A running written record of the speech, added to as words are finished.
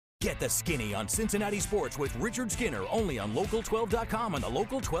Get the skinny on Cincinnati sports with Richard Skinner only on Local12.com and the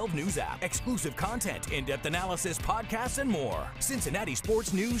Local 12 News app. Exclusive content, in-depth analysis, podcasts, and more. Cincinnati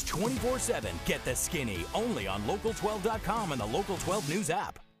sports news 24/7. Get the skinny only on Local12.com and the Local 12 News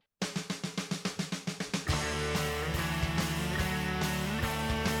app.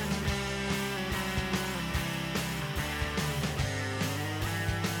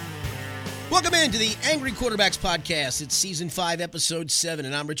 Welcome into the Angry Quarterbacks Podcast. It's Season 5, Episode 7,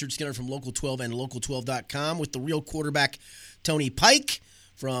 and I'm Richard Skinner from Local 12 and Local12.com with the real quarterback, Tony Pike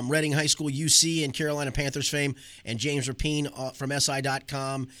from Reading High School, UC, and Carolina Panthers fame, and James Rapien from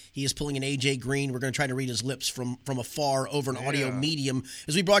SI.com. He is pulling an A.J. Green. We're going to try to read his lips from afar over an audio medium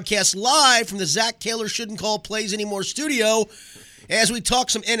as we broadcast live from the Zach Taylor Shouldn't Call Plays Anymore studio as we talk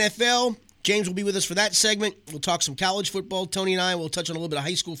some NFL. James will be with us for that segment. We'll talk some college football. Tony and I will touch on a little bit of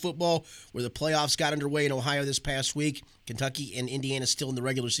high school football where the playoffs got underway in Ohio this past week. Kentucky and Indiana still in the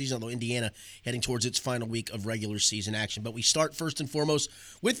regular season, although Indiana heading towards its final week of regular season action. But we start first and foremost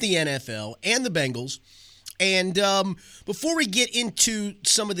with the NFL and the Bengals. And before we get into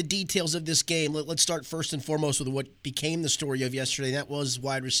some of the details of this game, let's start first and foremost with what became the story of yesterday. That was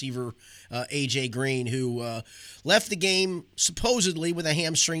wide receiver A.J. Green, who left the game supposedly with a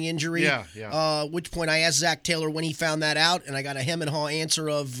hamstring injury. Which point I asked Zach Taylor when he found that out, and I got a hem and haw answer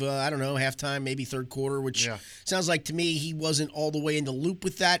of, halftime, maybe third quarter, which sounds like to me he wasn't all the way in the loop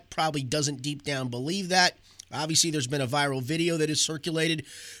with that, probably doesn't deep down believe that. Obviously, there's been a viral video that is circulated,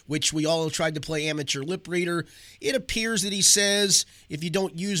 which we all tried to play amateur lip reader. It appears that he says, if you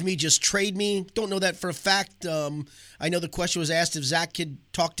don't use me, just trade me. Don't know that for a fact. I know the question was asked if Zach could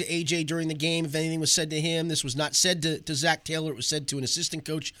talk to A.J. during the game, if anything was said to him. This was not said to Zach Taylor. It was said to an assistant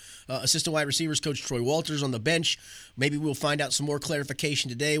coach, assistant wide receivers coach Troy Walters on the bench. Maybe we'll find out some more clarification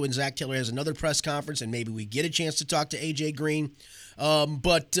today when Zach Taylor has another press conference, and maybe we get a chance to talk to A.J. Green.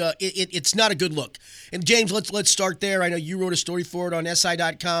 But it's not a good look. And James, let's start there. I know you wrote a story for it on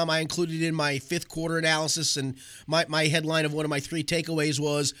SI.com. I included it in my fifth quarter analysis, and my headline of one of my three takeaways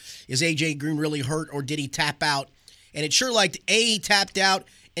was, is A.J. Green really hurt or did he tap out? And it sure liked A, he tapped out,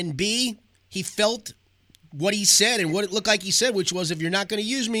 and B, he felt what he said and what it looked like he said, which was, if you're not going to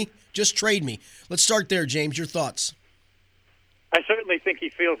use me, just trade me. Let's start there, James. Your thoughts? I certainly think he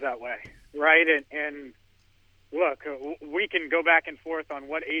feels that way, right? And look, we can go back and forth on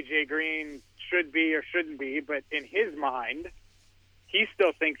what A.J. Green should be or shouldn't be, but in his mind, he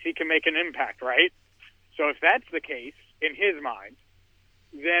still thinks he can make an impact, right? So if that's the case, in his mind,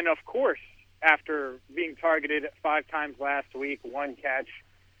 then of course, after being targeted 5 times last week, 1 catch,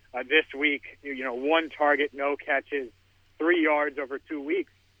 this week, 1 target, no catches, 3 yards over 2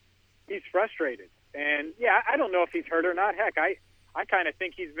 weeks, he's frustrated. And, I don't know if he's hurt or not. Heck, I kind of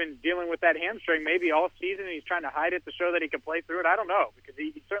think he's been dealing with that hamstring maybe all season, and he's trying to hide it to show that he can play through it. I don't know, because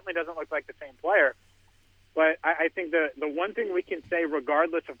he certainly doesn't look like the same player. But I think the one thing we can say,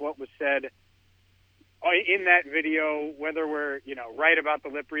 regardless of what was said in that video, whether we're right about the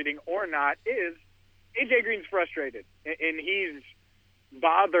lip reading or not, is A.J. Green's frustrated, and he's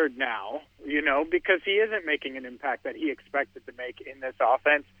bothered now, because he isn't making an impact that he expected to make in this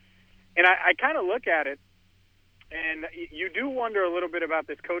offense. And I kind of look at it, and you do wonder a little bit about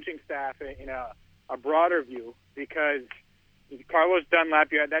this coaching staff in a broader view, because Carlos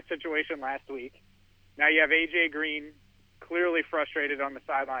Dunlap, you had that situation last week. Now you have A.J. Green clearly frustrated on the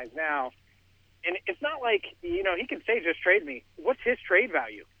sidelines now. And it's not like, he can say, just trade me. What's his trade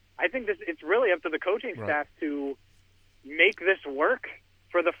value? I think it's really up to the coaching staff to make this work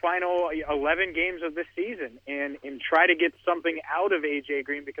for the final 11 games of this season and try to get something out of A.J.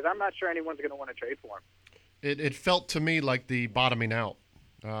 Green, because I'm not sure anyone's going to want to trade for him. It felt to me like the bottoming out.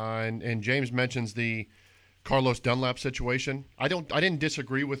 And James mentions the Carlos Dunlap situation. I didn't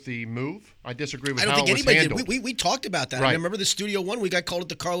disagree with the move. I disagree with how it was handled. We talked about that. Right. I remember the Studio One week I called it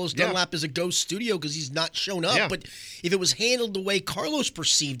the Carlos Dunlap as a ghost studio because he's not shown up. Yeah. But if it was handled the way Carlos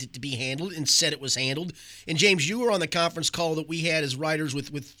perceived it to be handled and said it was handled, and James, you were on the conference call that we had as writers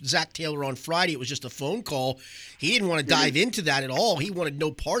with Zach Taylor on Friday. It was just a phone call. He didn't want to dive into that at all. He wanted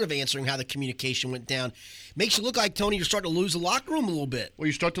no part of answering how the communication went down. Makes you look like, Tony, you're starting to lose the locker room a little bit. Well,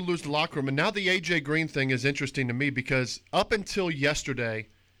 you start to lose the locker room. And now the A.J. Green thing is interesting to me because up until yesterday,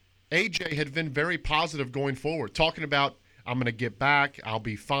 A.J. had been very positive going forward, talking about, I'm going to get back, I'll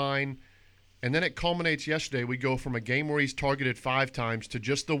be fine. And then it culminates yesterday. We go from a game where he's targeted 5 times to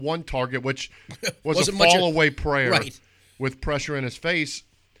just the 1 target, which was a fall-away prayer with pressure in his face.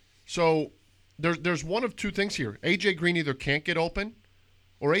 So there's one of 2 things here. A.J. Green either can't get open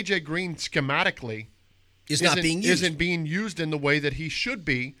or A.J. Green schematically isn't being used in the way that he should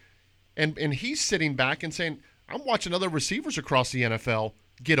be. And he's sitting back and saying, I'm watching other receivers across the NFL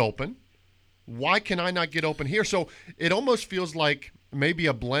get open. Why can I not get open here? So it almost feels like maybe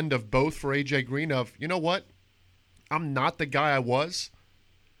a blend of both for A.J. Green of, you know what? I'm not the guy I was,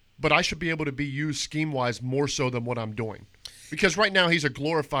 but I should be able to be used scheme-wise more so than what I'm doing. Because right now he's a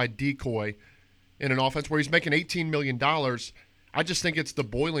glorified decoy in an offense where he's making $18 million. I just think it's the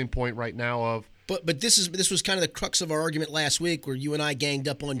boiling point right now of. But this was kind of the crux of our argument last week where you and I ganged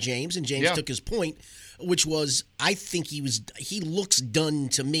up on James, and James took his point, which was I think he looks done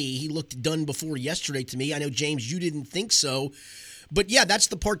to me. He looked done before yesterday to me. I know, James, you didn't think so. But, yeah, that's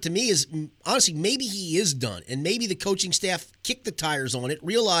the part to me is, honestly, maybe he is done. And maybe the coaching staff kicked the tires on it,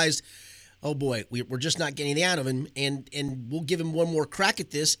 realized, oh, boy, we're just not getting it out of him, and we'll give him one more crack at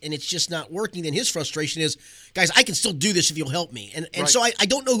this, and it's just not working. Then his frustration is, guys, I can still do this if you'll help me. And right. So I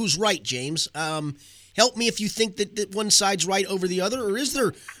don't know who's right, James. Help me if you think that one side's right over the other, or is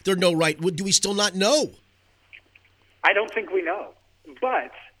there no right? Do we still not know? I don't think we know.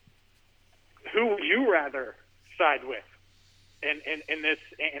 But who would you rather side with? In this,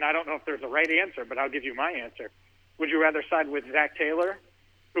 and I don't know if there's a right answer, but I'll give you my answer. Would you rather side with Zach Taylor,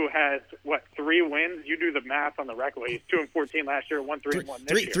 who has 3 wins? You do the math on the record. He's 2-14 last year, 1-3-1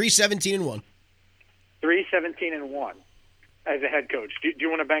 this year. 3-17-1. 3-17-1 as a head coach. Do you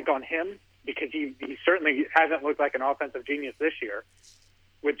want to bank on him? Because he certainly hasn't looked like an offensive genius this year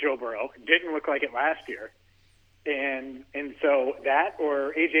with Joe Burrow. Didn't look like it last year. And so that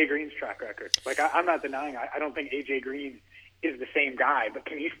or A.J. Green's track record. Like, I'm not denying I don't think A.J. Green is the same guy, but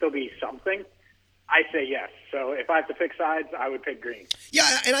can he still be something? I say yes. So if I have to pick sides, I would pick Green.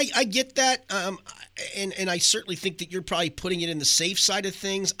 Yeah, and I get that, and I certainly think that you're probably putting it in the safe side of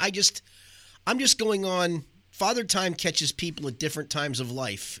things. I'm just going on. Father Time catches people at different times of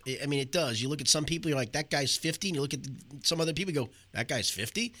life. I mean, it does. You look at some people, you're like, that guy's 50, and you look at some other people, you go, that guy's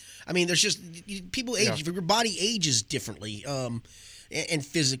 50. I mean, there's just people age. Your body ages differently. And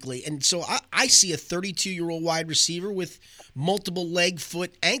physically. And so I see a 32-year-old wide receiver with multiple leg,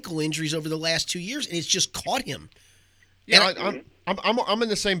 foot, ankle injuries over the last 2 years, and it's just caught him. Yeah, I'm in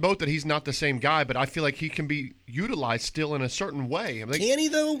the same boat that he's not the same guy, but I feel like he can be utilized still in a certain way. I mean, can he,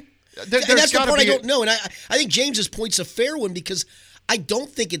 though? That's the part I don't know. And I think James's point's a fair one because I don't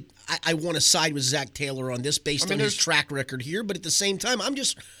think I want to side with Zach Taylor on this based on his track record here, but at the same time, I'm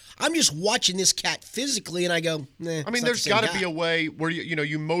just watching this cat physically, and I go, nah. I mean, there's got to be a way where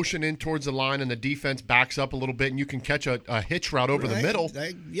you motion in towards the line, and the defense backs up a little bit, and you can catch a hitch route over the middle,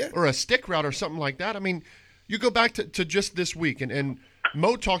 or a stick route, or something like that. I mean, you go back to just this week, and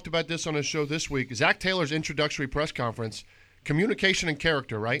Mo talked about this on his show this week. Zach Taylor's introductory press conference, communication and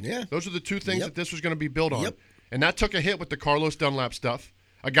character, right? Yeah, those are the two things that this was going to be built on, Yep. and that took a hit with the Carlos Dunlap stuff.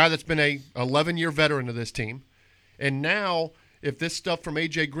 A guy that's been a 11-year veteran of this team, and now. If this stuff from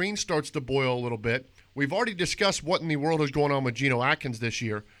A.J. Green starts to boil a little bit, we've already discussed what in the world is going on with Geno Atkins this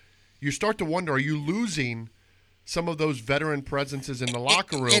year. You start to wonder, are you losing some of those veteran presences in the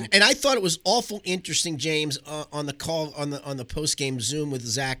locker room? And I thought it was awful interesting, James, on the call on the post-game Zoom with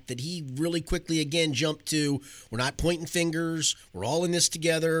Zach, that he really quickly again jumped to, we're not pointing fingers, we're all in this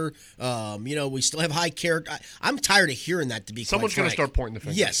together, we still have high character. I'm tired of hearing that, to be Someone's going to start pointing the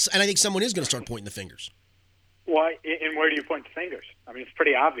fingers. Yes, and I think someone is going to start pointing the fingers. Why? And where do you point the fingers? I mean, it's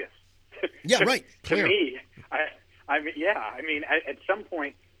pretty obvious. Yeah, right. To me, I mean, at some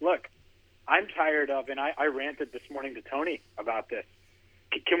point, look, I'm tired of, and I ranted this morning to Tony about this.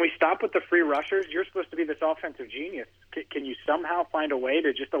 Can we stop with the free rushers? You're supposed to be this offensive genius. Can you somehow find a way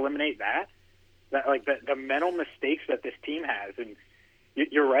to just eliminate that? Like the mental mistakes that this team has, and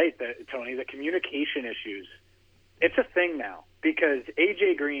you're right, Tony. The communication issues. It's a thing now because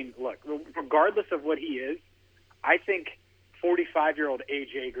A.J. Green. Look, regardless of what he is. I think 45-year-old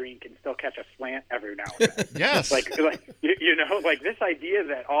A.J. Green can still catch a slant every now and then. Yes. Like this idea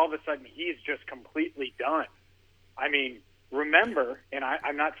that all of a sudden he's just completely done. I mean, remember, and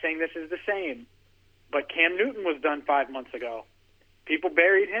I'm not saying this is the same, but Cam Newton was done 5 months ago. People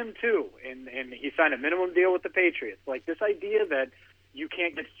buried him too, and he signed a minimum deal with the Patriots. Like this idea that you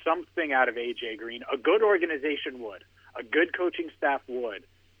can't get something out of A.J. Green, a good organization would, a good coaching staff would,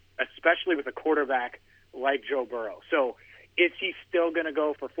 especially with a quarterback like Joe Burrow. So is he still going to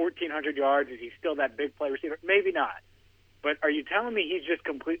go for 1,400 yards? Is he still that big play receiver? Maybe not. But are you telling me he's just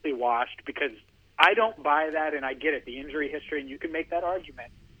completely washed? Because I don't buy that, and I get it, the injury history, and you can make that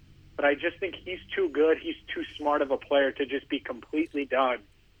argument. But I just think he's too good. He's too smart of a player to just be completely done.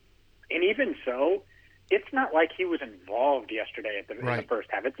 And even so, it's not like he was involved yesterday in the first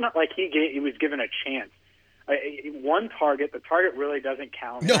half. It's not like he was given a chance. One target, the target really doesn't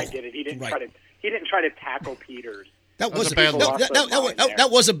count. No, I get it. He didn't try to tackle Peters. That was a bad look. That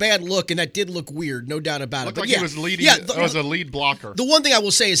was a bad look, and that did look weird, no doubt about it. Looked like he was leading. Was a lead blocker. The one thing I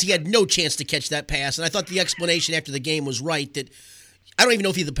will say is he had no chance to catch that pass, and I thought the explanation after the game was right. That I don't even know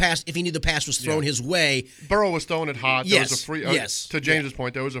if he knew the pass was thrown his way. Burrow was throwing it hot. Yes. There was a free. Yes. To James's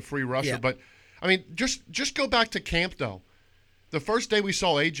point, there was a free rusher, but I mean, just go back to camp though. The first day we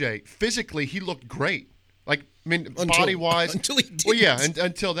saw AJ, physically he looked great. Like, I mean, body-wise. Until he did. Well, yeah,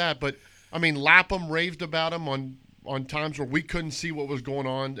 until that. But, I mean, Lapham raved about him on times where we couldn't see what was going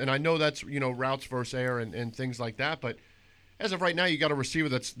on. And I know that's, routes versus air and things like that. But as of right now, you got a receiver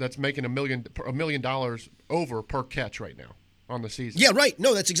that's making $1 million over per catch right now on the season. Yeah, right.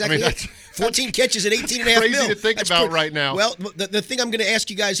 No, that's exactly it. 14 catches at 18.5 mil. Crazy to think about right now. Well, the thing I'm going to ask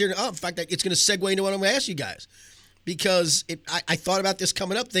you guys here, in fact, it's going to segue into what I'm going to ask you guys. Because I thought about this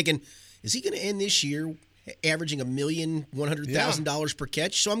coming up thinking, is he going to end this year averaging $1,100,000 per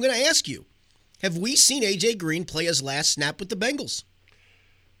catch? So I'm going to ask you, have we seen A.J. Green play his last snap with the Bengals?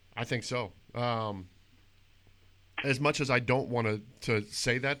 I think so. As much as I don't want to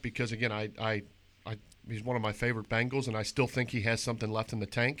say that, because, again, I he's one of my favorite Bengals, and I still think he has something left in the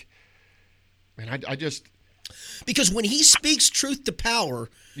tank. And I just – because when he speaks truth to power,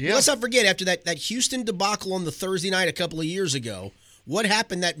 let's not forget after that Houston debacle on the Thursday night a couple of years ago, what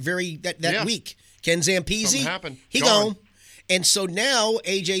happened that week? Ken Zampese, he gone. And so now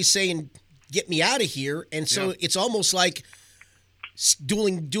AJ's saying, get me out of here. And so it's almost like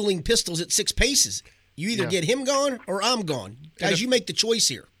dueling pistols at 6 paces. You either get him gone or I'm gone. Guys, you make the choice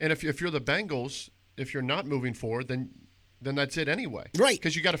here. And if you're the Bengals, if you're not moving forward, then that's it anyway. Right.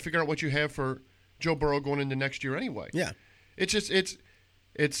 Because you got to figure out what you have for Joe Burrow going into next year anyway. Yeah. It's just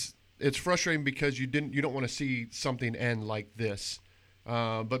it's frustrating because you don't want to see something end like this.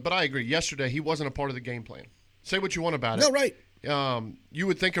 But I agree. Yesterday he wasn't a part of the game plan. Say what you want about it. No, right. You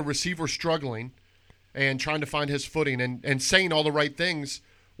would think a receiver struggling and trying to find his footing and saying all the right things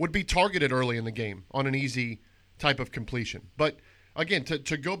would be targeted early in the game on an easy type of completion. But again,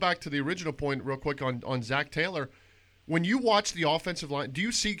 to go back to the original point real quick on Zach Taylor, when you watch the offensive line, do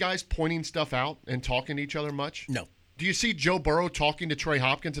you see guys pointing stuff out and talking to each other much? No. Do you see Joe Burrow talking to Trey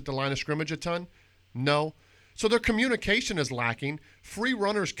Hopkins at the line of scrimmage a ton? No. So their communication is lacking. Free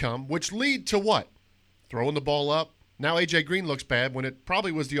runners come, which lead to what? Throwing the ball up. Now A.J. Green looks bad when it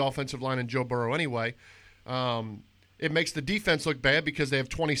probably was the offensive line and Joe Burrow anyway. It makes the defense look bad because they have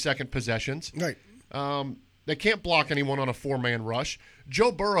 20-second possessions. Right. They can't block anyone on a 4-man rush.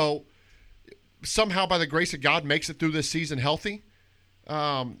 Joe Burrow, somehow by the grace of God, makes it through this season healthy.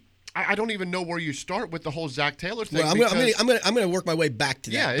 I don't even know where you start with the whole Zach Taylor thing. Well, I'm going to work my way back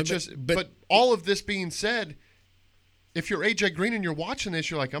to that. Yeah, but all of this being said, if you're A.J. Green and you're watching this,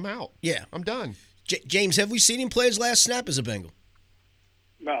 you're like, I'm out. Yeah. I'm done. James, have we seen him play his last snap as a Bengal?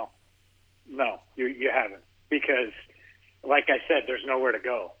 No, you haven't. Because, like I said, there's nowhere to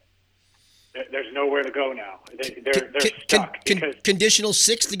go. There's nowhere to go now. They're stuck. Conditional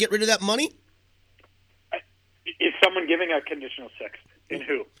 6 to get rid of that money? Is someone giving a conditional 6? And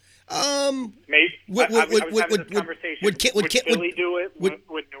who? Maybe. Would Philly do it? Would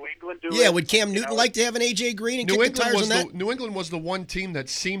New England do it? Yeah, would Cam Newton like to have an A.J. Green and kick the tires on that? New England was the one team that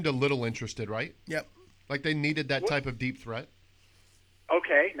seemed a little interested, right? Yep. Like they needed that type of deep threat.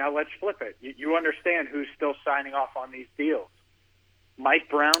 Okay, now let's flip it. You understand who's still signing off on these deals. Mike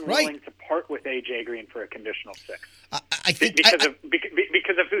Brown willing to part with A.J. Green for a conditional 6. I think because of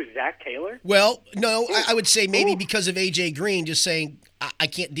who? Zach Taylor? Well, no, I would say maybe because of A.J. Green just saying I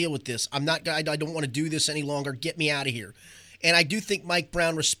can't deal with this. I don't want to do this any longer. Get me out of here. And I do think Mike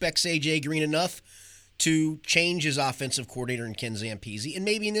Brown respects A.J. Green enough to change his offensive coordinator in Ken Zampese, and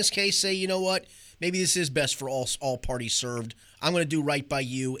maybe in this case say, you know what, maybe this is best for all parties served. I'm going to do right by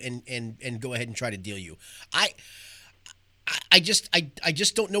you and go ahead and try to deal you. I just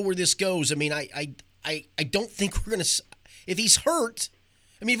don't know where this goes. I mean, I don't think we're going to – if he's hurt,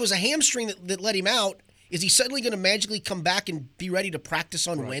 I mean, if it was a hamstring that let him out, is he suddenly going to magically come back and be ready to practice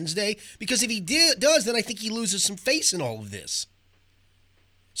on Wednesday? Because if he does, then I think he loses some face in all of this.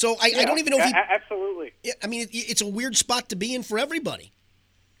 So I don't even know if he – absolutely. I mean, it's a weird spot to be in for everybody.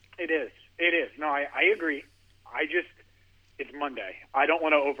 It is. No, I agree. It's Monday. I don't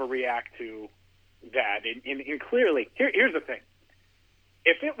want to overreact to that. And clearly, here's the thing.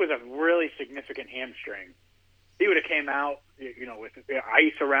 If it was a really significant hamstring, he would have came out, with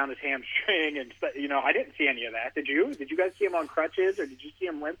ice around his hamstring, and I didn't see any of that. Did you? Did you guys see him on crutches, or did you see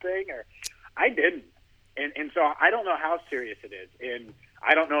him limping? Or I didn't, and so I don't know how serious it is, and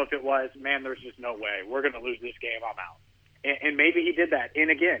I don't know if it was, man, there's just no way we're going to lose this game. I'm out, and maybe he did that. And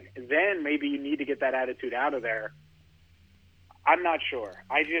again, then maybe you need to get that attitude out of there. I'm not sure.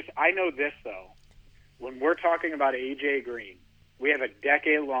 I know this though. when we're talking about A.J. Green, we have a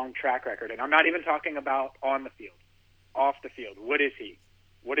decade-long track record, and I'm not even talking about on the field, off the field. What is he?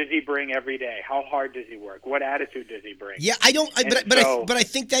 What does he bring every day? How hard does he work? What attitude does he bring? Yeah, but I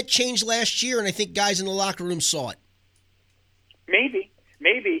think that changed last year, and I think guys in the locker room saw it. Maybe,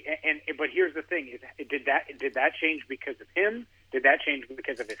 but here's the thing: did that change because of him? Did that change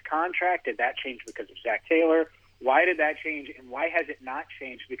because of his contract? Did that change because of Zach Taylor? Why did that change, and why has it not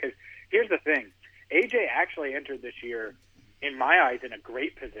changed? Because here's the thing: AJ actually entered this year, in my eyes, in a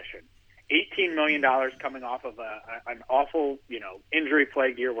great position. $18 million coming off of an awful,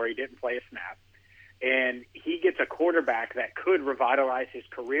 injury-plagued year where he didn't play a snap. And he gets a quarterback that could revitalize his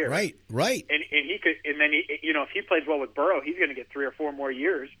career. Right. And he could, and then if he plays well with Burrow, he's going to get 3 or 4 more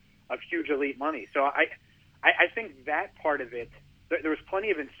years of huge elite money. So I think that part of it, there was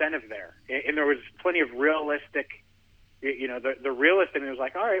plenty of incentive there, and there was plenty of realistic, the realist in it was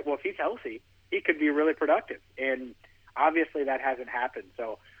like, all right, well, if he's healthy, he could be really productive. And obviously that hasn't happened.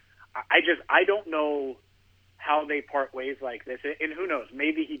 So I don't know how they part ways like this. And who knows,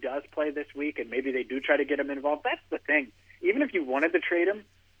 maybe he does play this week and maybe they do try to get him involved. That's the thing. Even if you wanted to trade him,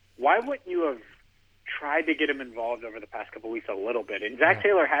 why wouldn't you have tried to get him involved over the past couple of weeks a little bit? And Zach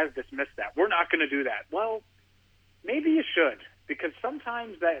Taylor has dismissed that. We're not going to do that. Well, maybe you should, because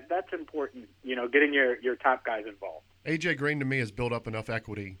sometimes that's important, getting your top guys involved. A.J. Green, to me, has built up enough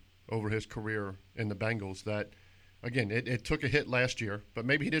equity over his career in the Bengals that – again, it took a hit last year, but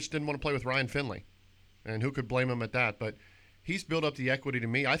maybe he just didn't want to play with Ryan Finley. And who could blame him at that? But he's built up the equity to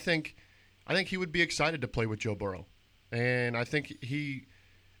me. I think he would be excited to play with Joe Burrow. And I think he,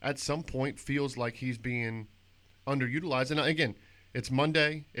 at some point, feels like he's being underutilized. And again, it's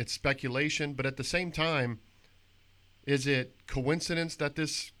Monday, it's speculation, but at the same time, is it coincidence that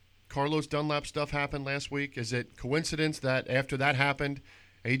this Carlos Dunlap stuff happened last week? Is it coincidence that after that happened,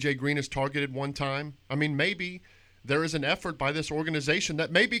 A.J. Green is targeted one time? I mean, maybe there is an effort by this organization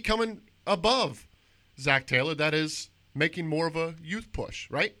that may be coming above Zach Taylor that is making more of a youth push,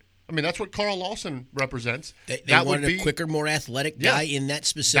 right? I mean, that's what Carl Lawson represents. They wanted a quicker, more athletic guy in that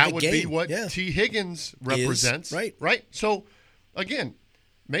specific game. That would be what T. Higgins represents. Right. So, again,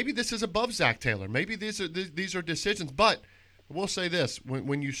 maybe this is above Zach Taylor. Maybe these are decisions. But I will say this.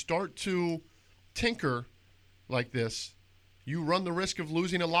 When you start to tinker like this, you run the risk of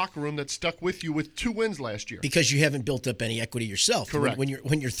losing a locker room that stuck with you with 2 wins last year because you haven't built up any equity yourself. Correct. When you're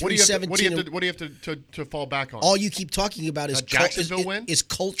 3-17, what do you have to fall back on? All you keep talking about is Jacksonville win? Is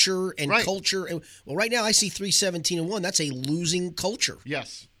culture and culture. Well, right now I see 3-17-1. That's a losing culture.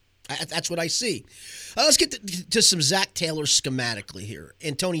 Yes, that's what I see. Let's get to some Zach Taylor schematically here.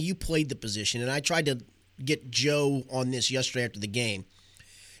 And Tony, you played the position, and I tried to get Joe on this yesterday after the game.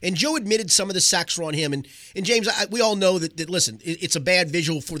 And Joe admitted some of the sacks were on him. And James, we all know that, listen, it's a bad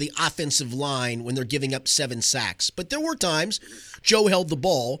visual for the offensive line when they're giving up 7 sacks. But there were times Joe held the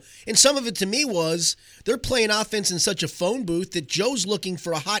ball. And some of it to me was they're playing offense in such a phone booth that Joe's looking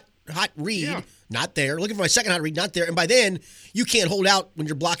for a hot read, not there. Looking for my second hot read, not there. And by then, you can't hold out when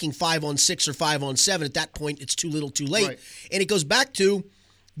you're blocking 5-on-6 or 5-on-7. At that point, it's too little too late. Right. And it goes back to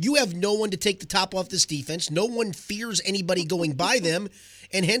you have no one to take the top off this defense. No one fears anybody going by them.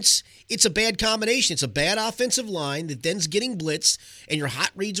 And hence, it's a bad combination. It's a bad offensive line that then's getting blitzed, and your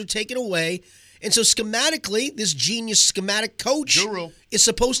hot reads are taken away. And so schematically, this genius schematic coach is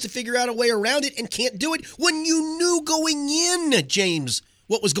supposed to figure out a way around it and can't do it when you knew going in, James,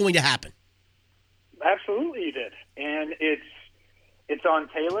 what was going to happen. Absolutely you did. And it's on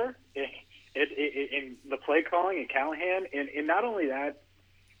Taylor in the play calling and Callahan. And not only that,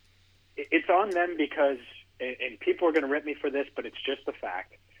 it's on them because – and people are going to rip me for this, but it's just the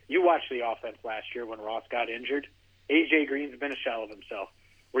fact. You watched the offense last year when Ross got injured. A.J. Green's been a shell of himself.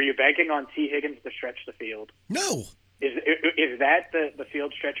 Were you banking on T. Higgins to stretch the field? No. Is that the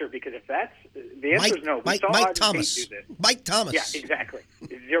field stretcher? Because if that's the answer is no. Mike Thomas. Do this. Mike Thomas. Yeah, exactly.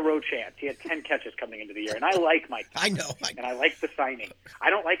 0 chance. He had 10 catches coming into the year, and I like Mike Thomas. I know. And I like the signing. I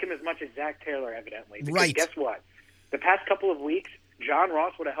don't like him as much as Zach Taylor, evidently. Because right. Guess what? The past couple of weeks, John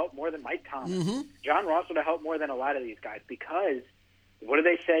Ross would have helped more than Mike Thomas. Mm-hmm. John Ross would have helped more than a lot of these guys because what do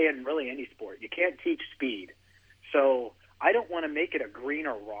they say in really any sport? You can't teach speed. So I don't want to make it a Green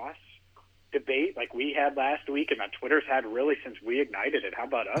or Ross debate like we had last week and that Twitter's had really since we ignited it. How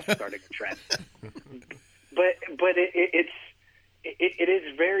about us starting a trend? But it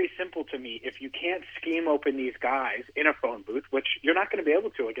is very simple to me. If you can't scheme open these guys in a phone booth, which you're not going to be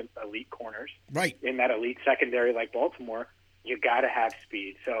able to against elite corners in that elite secondary like Baltimore, you got to have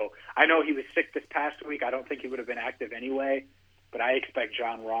speed. So I know he was sick this past week. I don't think he would have been active anyway, but I expect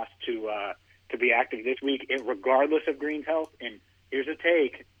John Ross to be active this week, regardless of Green's health. And here's a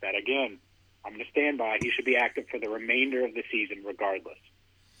take that, again, I'm going to stand by. He should be active for the remainder of the season regardless.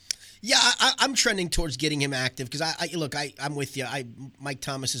 Yeah, I'm trending towards getting him active because I'm with you. Mike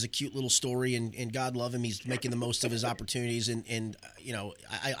Thomas is a cute little story, and God love him. He's making the most of his opportunities, and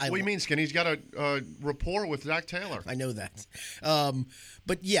what do you mean, Skinny? He's got a rapport with Zach Taylor. I know that,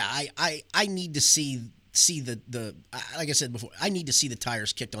 but yeah, I need to see the like I said before, I need to see the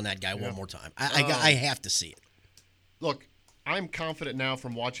tires kicked on that guy one more time. I have to see it. Look, I'm confident now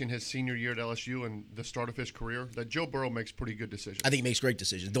from watching his senior year at LSU and the start of his career that Joe Burrow makes pretty good decisions. I think he makes great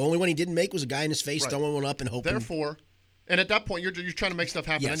decisions. The only one he didn't make was a guy in his face throwing one up and hoping. Therefore, and at that point, you're trying to make stuff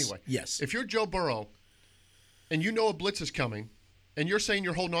happen anyway. Yes. If you're Joe Burrow and you know a blitz is coming and you're saying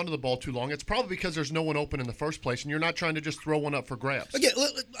you're holding on to the ball too long, it's probably because there's no one open in the first place and you're not trying to just throw one up for grabs. Again,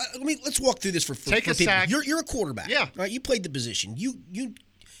 let's walk through this for Take a people. sack. You're a quarterback. Yeah. Right? You played the position. You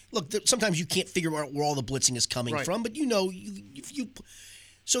look, sometimes you can't figure out where all the blitzing is coming from, but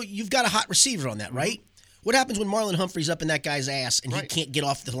so you've got a hot receiver on that, right? What happens when Marlon Humphrey's up in that guy's ass and he can't get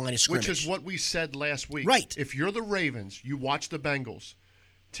off the line of scrimmage? Which is what we said last week. Right. If you're the Ravens, you watch the Bengals,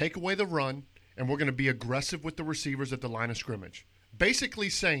 take away the run, and we're going to be aggressive with the receivers at the line of scrimmage. Basically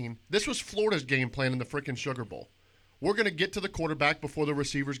saying, this was Florida's game plan in the freaking Sugar Bowl. We're going to get to the quarterback before the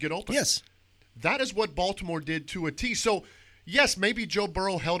receivers get open. Yes. That is what Baltimore did to a T. So, yes, maybe Joe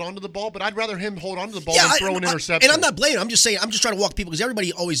Burrow held onto the ball, but I'd rather him hold onto the ball than throw an interception. And I'm not blaming him. I'm just saying, I'm just trying to walk people because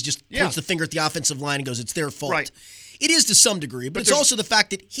everybody always just points the finger at the offensive line and goes, it's their fault. Right. It is to some degree, but it's also the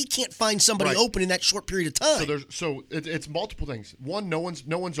fact that he can't find somebody open in that short period of time. So it's multiple things. One, no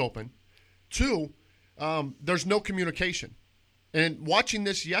one's open. Two, there's no communication. And watching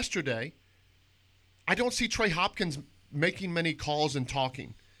this yesterday, I don't see Trey Hopkins making many calls and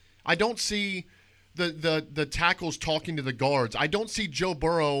talking. I don't see the tackles talking to the guards. I don't see Joe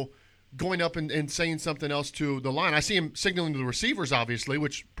Burrow going up and saying something else to the line. I see him signaling to the receivers, obviously,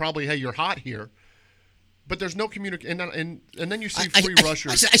 which probably, hey, you're hot here. But there's no communication. And then you see free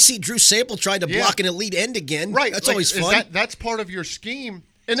rushers. I see Drew Sample tried to block an elite end again. Right. That's always fun. That's part of your scheme.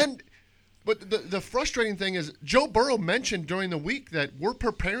 And then, but the frustrating thing is Joe Burrow mentioned during the week that we're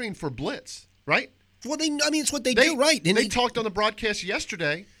preparing for blitz, right? Well, it's what they do, right? And they talked on the broadcast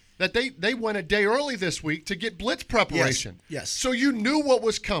yesterday that they went a day early this week to get blitz preparation. Yes. So you knew what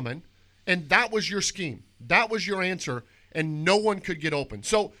was coming, and that was your scheme. That was your answer, and no one could get open.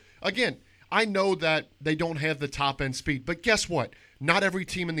 So, again, I know that they don't have the top-end speed, but guess what? Not every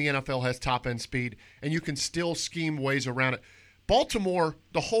team in the NFL has top-end speed, and you can still scheme ways around it. Baltimore,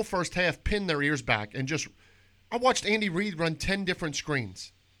 the whole first half, pinned their ears back and I watched Andy Reid run 10 different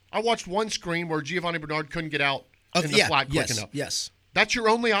screens. I watched one screen where Giovanni Bernard couldn't get out in the flat quick enough. Yes. That's your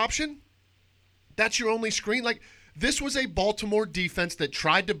only option? That's your only screen? Like, this was a Baltimore defense that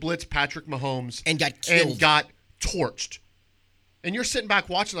tried to blitz Patrick Mahomes. And got killed. And got torched. And you're sitting back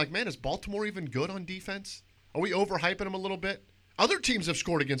watching like, man, is Baltimore even good on defense? Are we overhyping them a little bit? Other teams have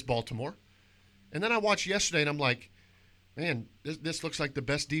scored against Baltimore. And then I watched yesterday, and I'm like, man, this looks like the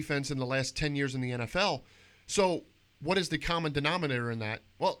best defense in the last 10 years in the NFL. So what is the common denominator in that?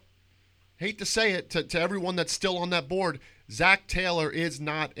 Well, hate to say it to everyone that's still on that board, Zach Taylor is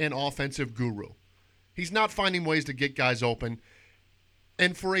not an offensive guru. He's not finding ways to get guys open.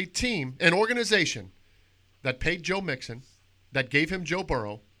 And for a team, an organization that paid Joe Mixon, that gave him Joe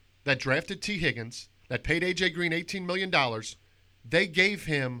Burrow, that drafted T. Higgins, that paid A.J. Green $18 million, they gave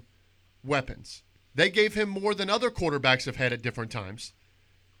him weapons. They gave him more than other quarterbacks have had at different times.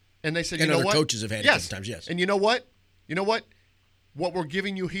 And they said, you know what? And other coaches have had at different times, yes. And you know what? What we're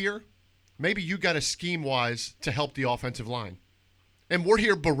giving you here, maybe you got a scheme-wise to help the offensive line. And we're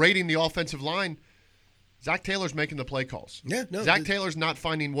here berating the offensive line. Zach Taylor's making the play calls. Yeah, no. Zach Taylor's not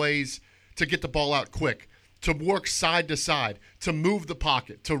finding ways to get the ball out quick, to work side to side, to move the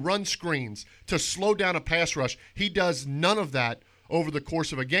pocket, to run screens, to slow down a pass rush. He does none of that over the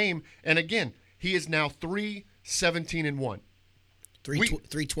course of a game. And again, he is now 3-17-1.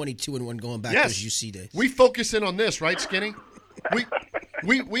 3-22-1 going back yes, to those UC days. We focus in on this, right, Skinny?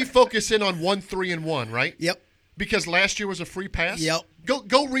 We focus in on 1-3-1, right? Yep. Because last year was a free pass. Yep.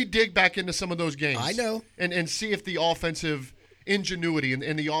 Go re-dig back into some of those games. I know. And see if the offensive ingenuity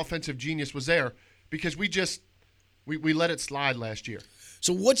and the offensive genius was there. Because we let it slide last year.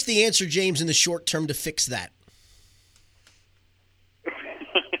 So what's the answer, James, in the short term to fix that?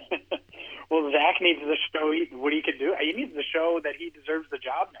 Well, Zach needs to show what he can do. He needs to show that he deserves the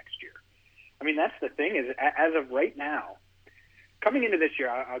job next year. I mean, that's the thing is, as of right now, coming into this year,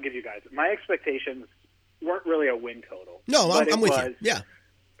 I'll give you guys, my expectations weren't really a win total. No, I'm with you. Yeah.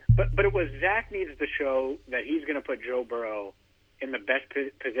 But it was Zach needs to show that he's going to put Joe Burrow in the best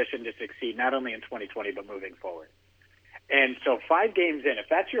position to succeed, not only in 2020, but moving forward. And so 5 games in, if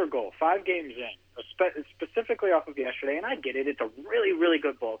that's your goal, 5 games in, specifically off of yesterday, and I get it, it's a really, really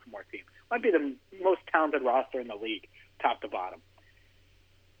good Baltimore team. Might be the most talented roster in the league, top to bottom.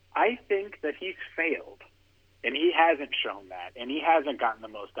 I think that he's failed, and he hasn't shown that, and he hasn't gotten the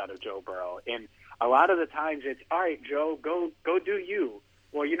most out of Joe Burrow. And a lot of the times it's, all right, Joe, go do you.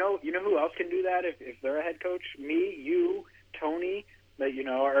 Well, you know who else can do that if they're a head coach? Me, you, Tony,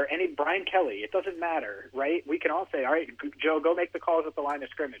 or any Brian Kelly. It doesn't matter, right? We can all say, all right, Joe, go make the calls at the line of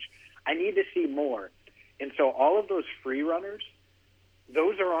scrimmage. I need to see more. And so all of those free runners,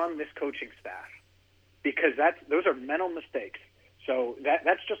 those are on this coaching staff because those are mental mistakes. So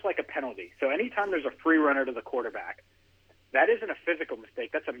that's just like a penalty. So anytime there's a free runner to the quarterback, that isn't a physical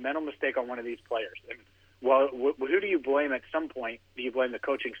mistake. That's a mental mistake on one of these players. And well, who do you blame at some point? Do you blame the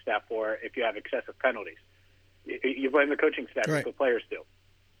coaching staff for if you have excessive penalties? You blame the coaching staff, right. As the players do.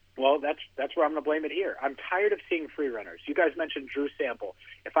 Well, that's where I'm going to blame it here. I'm tired of seeing free runners. You guys mentioned Drew Sample.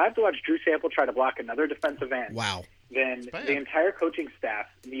 If I have to watch Drew Sample try to block another defensive end, wow, then the entire coaching staff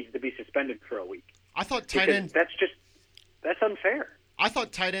needs to be suspended for a week. I thought tight ends. That's unfair. I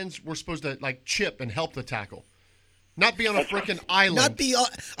thought tight ends were supposed to chip and help the tackle, not be on a freaking island. Not be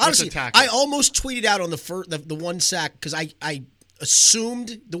honestly. I almost tweeted out on the one sack because I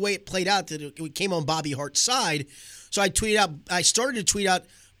assumed the way it played out that it came on Bobby Hart's side. So I tweeted out. I started to tweet out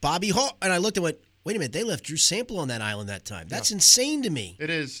Bobby Hart, and I looked and went, "Wait a minute! They left Drew Sample on that island that time. That's insane to me." It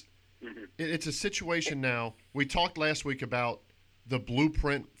is. It's a situation now. We talked last week about the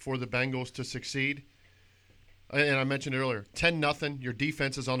blueprint for the Bengals to succeed. And I mentioned earlier, 10-0, your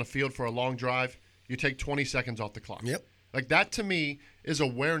defense is on the field for a long drive. You take 20 seconds off the clock. Yep. That, to me, is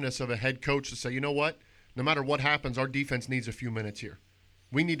awareness of a head coach to say, you know what? No matter what happens, our defense needs a few minutes here.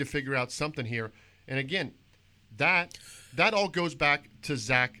 We need to figure out something here. And, again, that all goes back to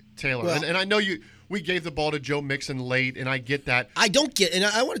Zach Taylor. Well, and I know we gave the ball to Joe Mixon late, and I get that. I don't get, and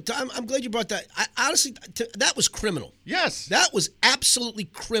I'm glad you brought that. Honestly, that was criminal. Yes. That was absolutely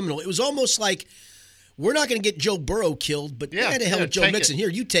criminal. It was almost like, we're not going to get Joe Burrow killed, but the hell with Joe Mixon. Here,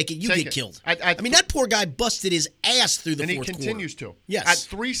 you take it. You get killed. I mean, that poor guy busted his ass through the fourth quarter. And he continues to. Yes.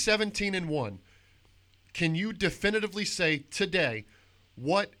 At 3-17-1, can you definitively say today,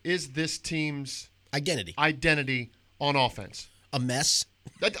 what is this team's identity on offense? A mess.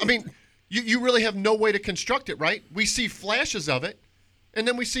 You really have no way to construct it, right? We see flashes of it, and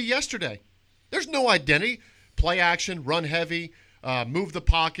then we see yesterday. There's no identity. Play action, run heavy, move the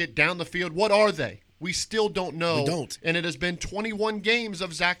pocket, down the field. What are they? We still don't know. We don't. And it has been 21 games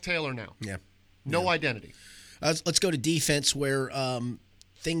of Zach Taylor now. Yeah. No identity. Let's go to defense where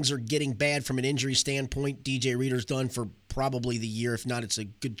things are getting bad from an injury standpoint. DJ Reader's done for probably the year. If not, it's a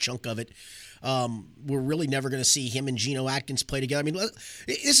good chunk of it. We're really never going to see him and Geno Atkins play together. I mean,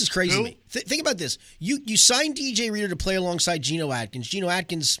 this is crazy to me. Think about this. You signed DJ Reader to play alongside Geno Atkins. Geno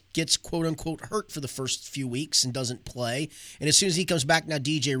Atkins gets, quote-unquote, hurt for the first few weeks and doesn't play. And as soon as he comes back, now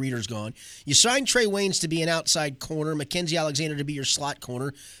DJ Reader's gone. You signed Trey Waynes to be an outside corner, Mackenzie Alexander to be your slot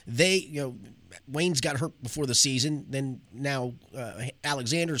corner. Waynes got hurt before the season. Then now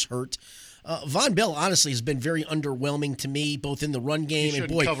Alexander's hurt. Von Bell, honestly, has been very underwhelming to me, both in the run game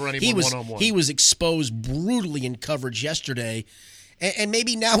and he was exposed brutally in coverage yesterday. And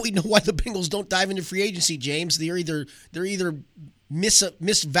maybe now we know why the Bengals don't dive into free agency, James. They're either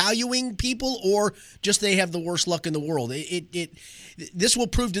misvaluing people or just they have the worst luck in the world. This will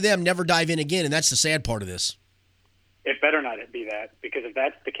prove to them never dive in again, and that's the sad part of this. It better not be that, because if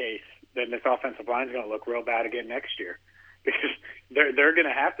that's the case, then this offensive line is going to look real bad again next year. Because they're going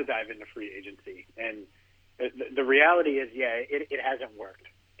to have to dive into free agency. And the reality is, it hasn't worked.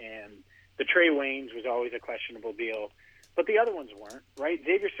 And the Trey Waynes was always a questionable deal. But the other ones weren't, right?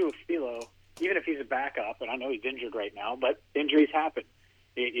 Xavier Su'a-Filo, even if he's a backup, and I know he's injured right now, but injuries happen.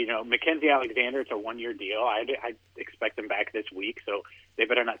 Mackenzie Alexander, it's a one-year deal. I expect him back this week, so they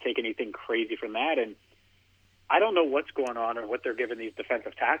better not take anything crazy from that. And I don't know what's going on or what they're giving these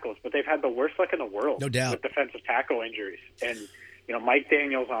defensive tackles, but they've had the worst luck in the world, no doubt, with defensive tackle injuries. And, Mike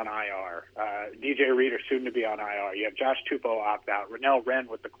Daniels on IR, DJ Reader soon to be on IR. You have Josh Tupou opt out, Rennell Wren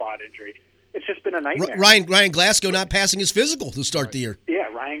with the quad injury. It's just been a nightmare. Ryan Glasgow not passing his physical to start the year. Yeah,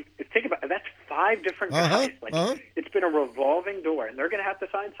 Ryan. Think about it. That's 5 different guys. It's been a revolving door, and they're going to have to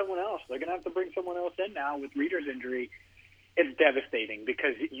sign someone else. They're going to have to bring someone else in now with Reader's injury. It's devastating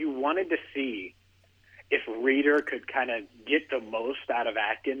because you wanted to see if Reader could kind of get the most out of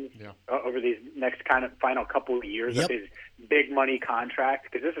Atkins over these next kind of final couple of years of his big money contract,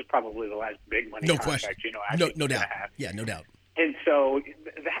 because this is probably the last big money contract Atkins no doubt. Have. Yeah, no doubt. And so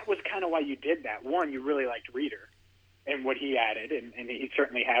that was kind of why you did that. One, you really liked Reader and what he added, and he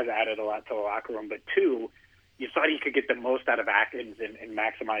certainly has added a lot to the locker room. But two, you thought he could get the most out of Atkins and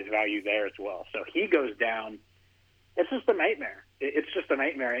maximize value there as well. So he goes down. It's just a nightmare. It's just a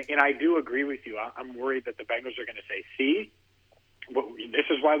nightmare. And I do agree with you. I'm worried that the Bengals are going to say, see, this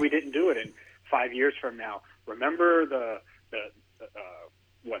is why we didn't do it in 5 years from now. Remember the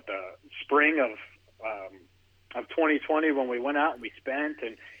spring of 2020 when we went out and we spent,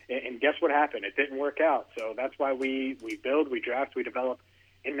 and guess what happened? It didn't work out. So that's why we build, we draft, we develop.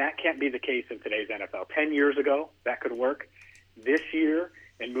 And that can't be the case in today's NFL. 10 years ago, that could work. This year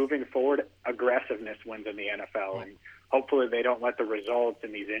and moving forward, aggressiveness wins in the NFL. And hopefully they don't let the results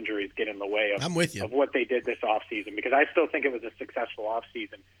and these injuries get in the way of, I'm with you. of what they did this offseason, because I still think it was a successful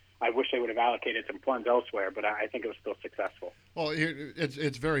offseason. I wish they would have allocated some funds elsewhere, but I think it was still successful. Well,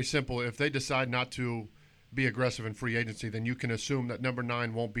 it's very simple. If they decide not to be aggressive in free agency, then you can assume that number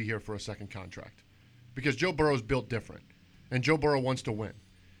 9 won't be here for a second contract, because Joe Burrow's built different, and Joe Burrow wants to win.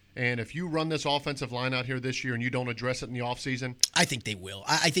 And if you run this offensive line out here this year and you don't address it in the offseason, I think they will.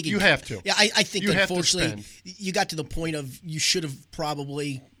 I think you have to. Yeah, I think you unfortunately you got to the point of you should have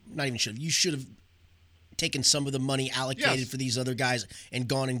probably not even should have. You should have taken some of the money allocated for these other guys and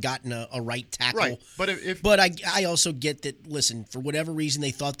gone and gotten a right tackle. Right. But I also get that, listen, for whatever reason they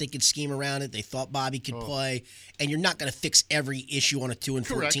thought they could scheme around it, they thought Bobby could play, and you're not going to fix every issue on a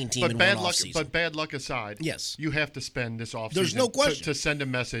 2-14 team in one offseason. But bad luck aside, yes, you have to spend this offseason. There's no question. To send a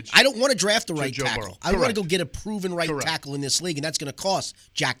message. I don't want to draft the right tackle. Burrow. I want to go get a proven tackle in this league, and that's going to cost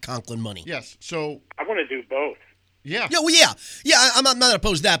Jack Conklin money. Yes. So I want to do both. Yeah. Yeah. I'm not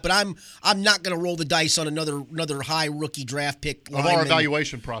opposed to that, but I'm not going to roll the dice on another high rookie draft pick of our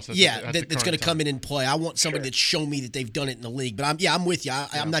evaluation process. Yeah, that's going to come in and play. I want somebody that's shown me that they've done it in the league. But I'm with you.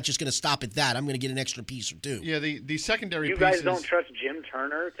 I'm not just going to stop at that. I'm going to get an extra piece or two. Yeah, the secondary. You guys don't trust Jim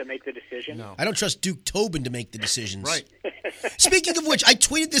Turner to make the decision? No, I don't trust Duke Tobin to make the decisions. Right. Speaking of which, I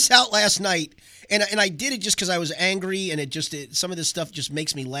tweeted this out last night, and I did it just because I was angry, and some of this stuff just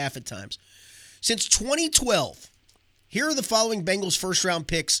makes me laugh at times. Since 2012. Here are the following Bengals first-round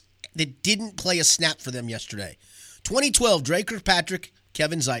picks that didn't play a snap for them yesterday. 2012, Dre Kirkpatrick,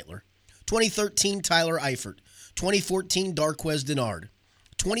 Kevin Zeitler. 2013, Tyler Eifert. 2014, Darqueze Dennard.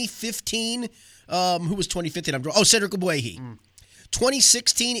 2015, who was 2015? Cedric Ogbuehi.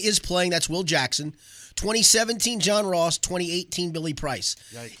 2016 is playing. That's Will Jackson. 2017, John Ross. 2018, Billy Price.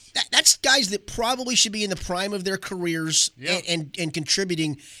 That's guys that probably should be in the prime of their careers and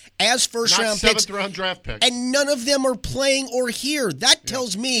contributing as first-round picks. Seventh-round draft picks. And none of them are playing or here. That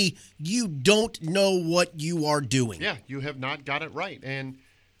tells me you don't know what you are doing. Yeah, you have not got it right. And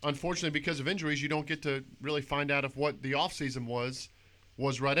unfortunately, because of injuries, you don't get to really find out if what the offseason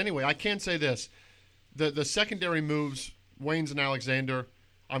was right anyway. I can say this. The secondary moves, Waynes and Alexander,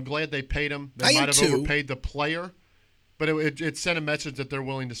 I'm glad they paid him. They might have overpaid the player, but it sent a message that they're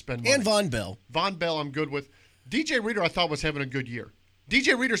willing to spend money. And Von Bell. Von Bell I'm good with. DJ Reader I thought was having a good year.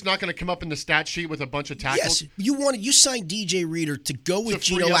 DJ Reader's not going to come up in the stat sheet with a bunch of tackles. Yes, you signed DJ Reader to go with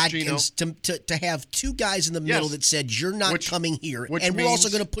Geno Atkins to have two guys in the middle that said you're not coming here, and we're also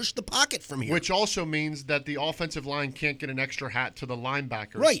going to push the pocket from here. Which also means that the offensive line can't get an extra hat to the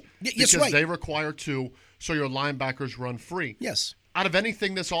linebackers. Right. Because they require 2, so your linebackers run free. Yes. Out of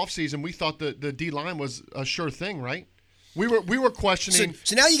anything this offseason, we thought the D-line was a sure thing, right? We were questioning.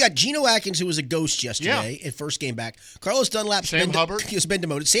 So now you got Geno Atkins, who was a ghost yesterday at first game back. Carlos Dunlap's been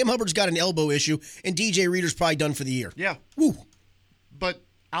demoted. Sam Hubbard's got an elbow issue, and DJ Reader's probably done for the year. Yeah. Woo. But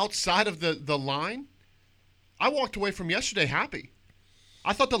outside of the line, I walked away from yesterday happy.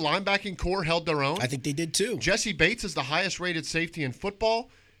 I thought the linebacking core held their own. I think they did too. Jesse Bates is the highest-rated safety in football.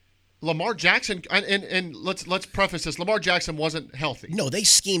 Lamar Jackson, and let's preface this, Lamar Jackson wasn't healthy. No, they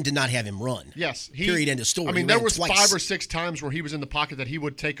schemed to not have him run. Yes. Period, end of story. I mean, there was 5 or 6 times where he was in the pocket that he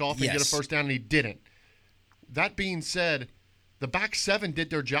would take off and get a first down, and he didn't. That being said, the back 7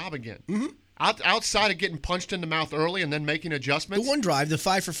 did their job again. Mm-hmm. Outside of getting punched in the mouth early and then making adjustments. The one drive, the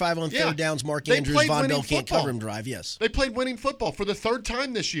 5 for 5 on third downs, Mark Andrews, Von Bell can't cover him drive, yes. They played winning football for the 3rd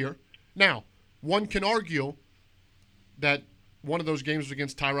time this year. Now, one can argue that one of those games was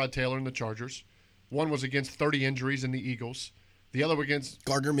against Tyrod Taylor and the Chargers. One was against 30 injuries in the Eagles. The other was against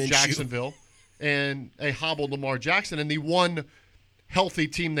Gardner Minshew, Jacksonville, and a hobbled Lamar Jackson. And the one healthy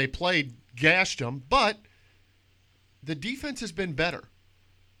team they played gashed them. But the defense has been better.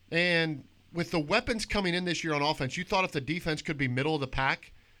 And with the weapons coming in this year on offense, you thought if the defense could be middle of the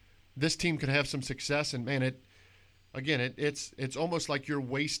pack, this team could have some success. And, man, it's almost like you're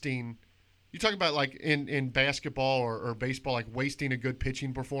wasting – you talk about like in basketball or baseball, like wasting a good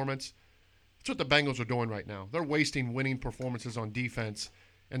pitching performance. That's what the Bengals are doing right now. They're wasting winning performances on defense,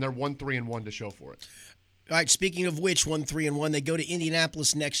 and they're 1-3-1 to show for it. All right, speaking of which, 1-3-1, they go to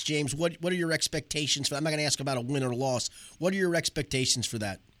Indianapolis next, James. What are your expectations for that? I'm not going to ask about a win or loss. What are your expectations for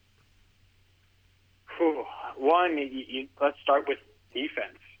that? One, let's start with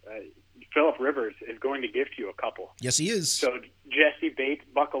defense. Phillip Rivers is going to gift you a couple. Yes, he is. So Jesse Bates,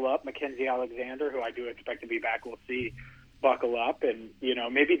 buckle up. Mackenzie Alexander, who I do expect to be back, we'll see, buckle up. And,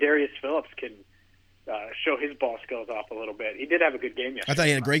 maybe Darius Phillips can show his ball skills off a little bit. He did have a good game yesterday. I thought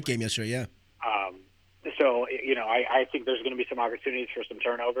he had a great game yesterday, yeah. So, I think there's going to be some opportunities for some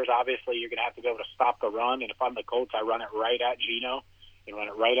turnovers. Obviously, you're going to have to be able to stop the run. And if I'm the Colts, I run it right at Geno and run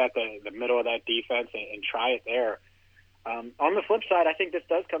it right at the middle of that defense and try it there. On the flip side, I think this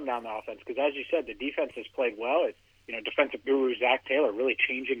does come down to offense because, as you said, the defense has played well. It's, defensive guru Zach Taylor really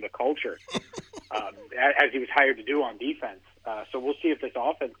changing the culture as he was hired to do on defense. So we'll see if this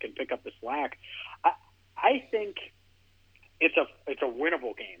offense can pick up the slack. I think it's a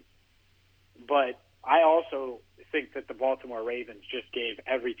winnable game, but I also think that the Baltimore Ravens just gave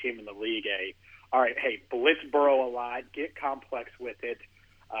every team in the league blitz Burrow a lot, get complex with it,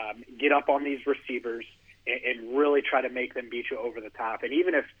 get up on these receivers, and really try to make them beat you over the top. And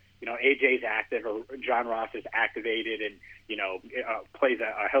even if, AJ's active or John Ross is activated and, plays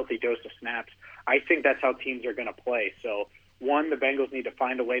a healthy dose of snaps, I think that's how teams are going to play. So, one, the Bengals need to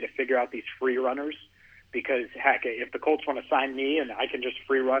find a way to figure out these free runners because, heck, if the Colts want to sign me and I can just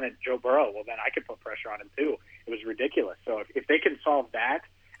free run at Joe Burrow, well, then I can put pressure on him too. It was ridiculous. So if they can solve that,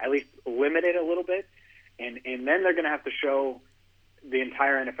 at least limit it a little bit, and then they're going to have to show the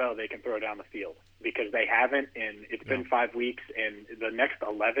entire NFL they can throw down the field because they haven't, and it's been 5 weeks, and the next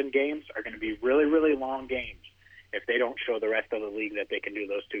 11 games are going to be really, really long games if they don't show the rest of the league that they can do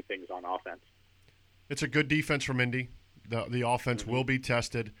those two things on offense. It's a good defense from Indy. The offense will be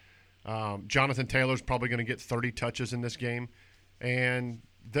tested. Jonathan Taylor's probably going to get 30 touches in this game, and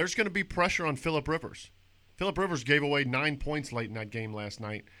there's going to be pressure on Phillip Rivers. Phillip Rivers gave away 9 points late in that game last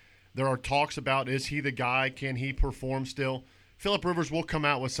night. There are talks about, is he the guy? Can he perform still? Phillip Rivers will come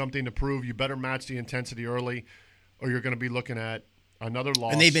out with something to prove. You better match the intensity early, or you're going to be looking at another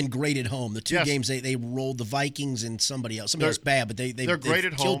loss. And they've been great at home. The two games, they rolled the Vikings and somebody else. Somebody else bad, but they've great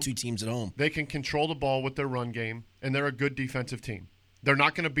at home. Killed two teams at home. They can control the ball with their run game, and they're a good defensive team. They're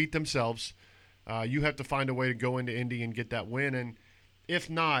not going to beat themselves. You have to find a way to go into Indy and get that win. And if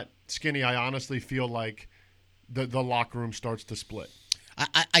not, Skinny, I honestly feel like the locker room starts to split.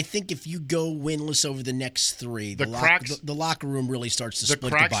 I think if you go winless over the next three, the locker room really starts to split. The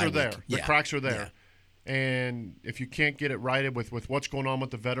cracks are there. Yeah. The cracks are there. Yeah. And if you can't get it righted with what's going on with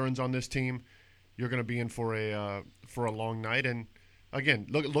the veterans on this team, you're going to be in for a long night. And again,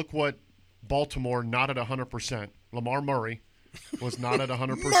 look what Baltimore not at 100%. Lamar Murray was not at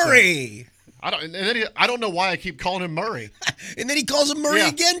 100%. Murray. I don't know why I keep calling him Murray. And then he calls him Murray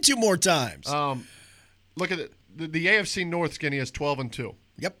again 2 more times. Look at it. The AFC North, Skinny, is 12-2.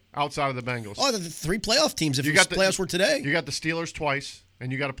 Yep. Outside of the Bengals. Oh, the 3 playoff teams if the playoffs were today. You got the Steelers twice,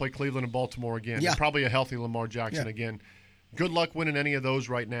 and you got to play Cleveland and Baltimore again. Yeah. And probably a healthy Lamar Jackson again. Good luck winning any of those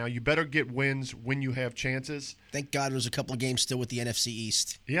right now. You better get wins when you have chances. Thank God there's a couple of games still with the NFC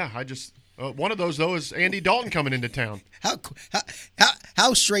East. Yeah, one of those, though, is Andy Dalton coming into town.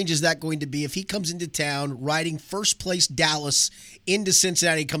 How strange is that going to be if he comes into town riding first place Dallas into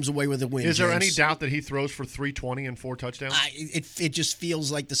Cincinnati and comes away with a win? Is there any doubt that he throws for 320 and 4 touchdowns? It just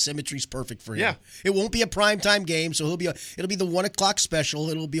feels like the symmetry's perfect for him. Yeah. It won't be a primetime game, so it'll be the 1 o'clock special.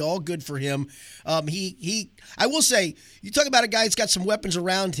 It'll be all good for him. I will say, you talk about a guy that's got some weapons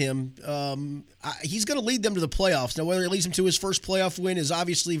around him. He's going to lead them to the playoffs. Now, whether it leads him to his first playoff win is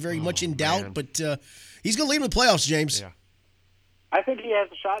obviously very much in doubt, but he's going to lead them to the playoffs, James. Yeah. I think he has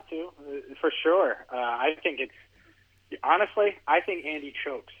a shot to, for sure. I think I think Andy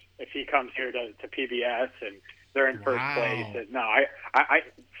chokes if he comes here to PBS and they're in first place. No, I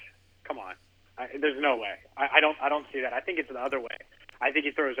come on. There's no way. I don't see that. I think it's the other way. I think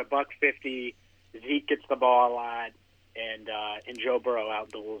he throws a $150. Zeke gets the ball a lot, and Joe Burrow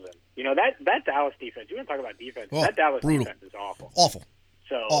outduels him. That Dallas defense. You want to talk about defense? That Dallas defense is awful. Awful.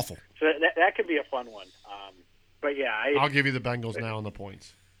 So that could be a fun one. But yeah, I'll give you the Bengals now on the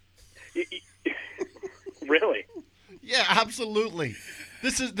points. Really? Yeah, absolutely.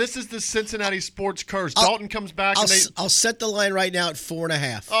 This is the Cincinnati sports curse. Dalton comes back. I'll set the line right now at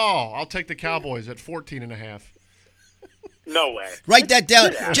 4.5. Oh, I'll take the Cowboys at 14.5. No way. Write that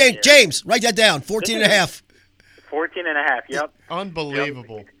down, James. Write that down. 14.5. 14.5. Yep.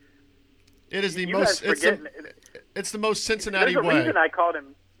 Unbelievable. Yep. It is the most. It's the most Cincinnati way. There's a reason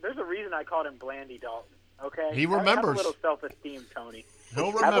I called him Blandy Dalton. Okay. He remembers. Have a little self-esteem, Tony.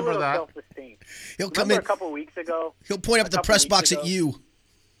 He'll remember that. Self-esteem. He'll come in a couple weeks ago. He'll point up at the press box at you.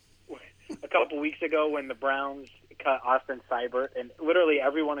 a couple weeks ago when the Browns cut Austin Seibert, and literally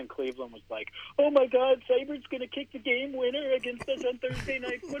everyone in Cleveland was like, "Oh my God, Seibert's going to kick the game winner against us on Thursday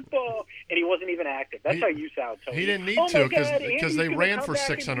Night Football," and he wasn't even active. That's how you sound, Tony. He didn't need to because they ran for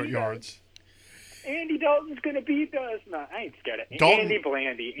 600 yards. Andy Dalton's going to beat us. No, I ain't scared of Andy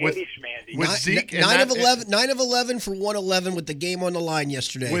Blandy, Andy Schmandy. With Zeke, 9 of 11 for 111 with the game on the line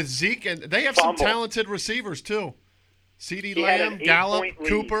yesterday. With Zeke, and they have some talented receivers too. CeeDee Lamb, Gallup,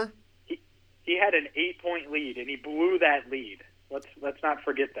 Cooper. He had an 8-point lead, and he blew that lead. Let's not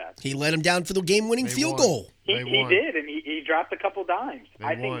forget that. He let him down for the game-winning field goal. He did, and he dropped a couple dimes.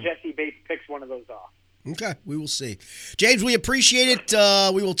 I think Jesse Bates picks one of those off. Okay, we will see. James, we appreciate it.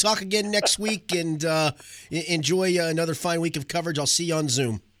 We will talk again next week, and enjoy another fine week of coverage. I'll see you on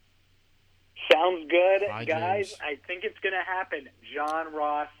Zoom. Sounds good, Bye, guys. James. I think it's going to happen. John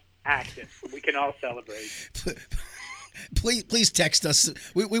Ross active. We can all celebrate. Please text us.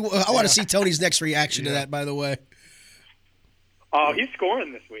 I want to see Tony's next reaction to that, by the way. Oh, he's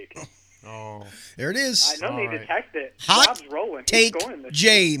scoring this week. Oh, there it is. I don't need to text it. Hot Bob's rolling. take, He's scoring this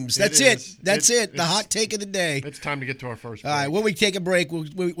James. week. That's it. That's it. The hot take of the day. it's time to get to our first break. All right, when we take a break,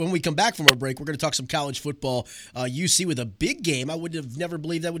 when we come back from our break, we're going to talk some college football. UC with a big game. I would have never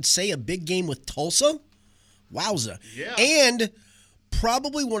believed I would say a big game with Tulsa. Wowza. Yeah. And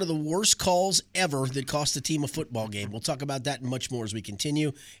probably one of the worst calls ever that cost the team a football game. We'll talk about that and much more as we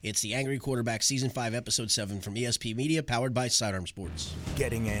continue. It's the Angry Quarterback Season 5, Episode 7 from ESP Media, powered by Sidearm Sports.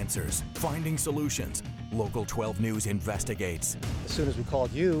 Getting answers, finding solutions. Local 12 News investigates. As soon as we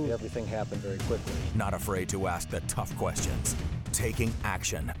called you, everything happened very quickly. Not afraid to ask the tough questions. Taking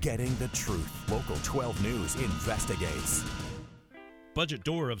action, getting the truth. Local 12 News investigates. Budget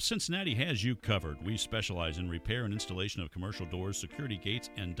Door of Cincinnati has you covered. We specialize in repair and installation of commercial doors, security gates,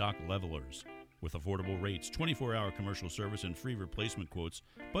 and dock levelers. With affordable rates, 24-hour commercial service, and free replacement quotes,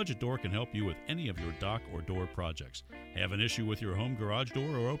 Budget Door can help you with any of your dock or door projects. Have an issue with your home garage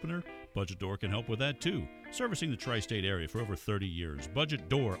door or opener? Budget Door can help with that too. Servicing the tri-state area for over 30 years, Budget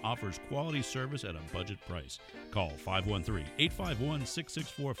Door offers quality service at a budget price. Call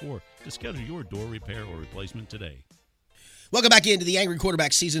 513-851-6644 to schedule your door repair or replacement today. Welcome back into the Angry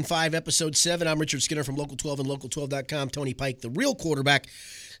Quarterback Season 5, Episode 7. I'm Richard Skinner from Local 12 and Local12.com. Tony Pike, the real quarterback,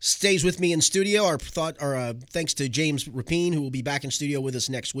 stays with me in studio. Our thanks to James Rapien, who will be back in studio with us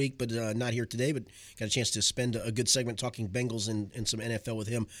next week, but not here today, but got a chance to spend a good segment talking Bengals and some NFL with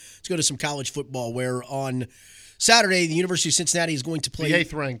him. Let's go to some college football, where on Saturday, the University of Cincinnati is going to play the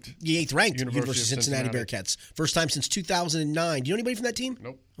eighth-ranked University of Cincinnati Bearcats. First time since 2009. Do you know anybody from that team?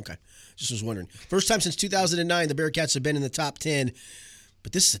 Nope. Okay. Just was wondering. First time since 2009 the Bearcats have been in the top 10,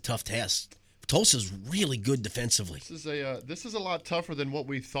 but this is a tough test. Tulsa's really good defensively. This is a lot tougher than what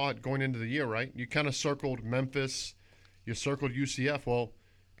we thought going into the year, right? You kind of circled Memphis, you circled UCF. Well,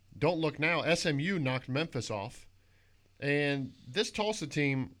 don't look now. SMU knocked Memphis off, and this Tulsa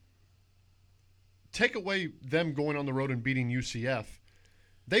team, take away them going on the road and beating UCF.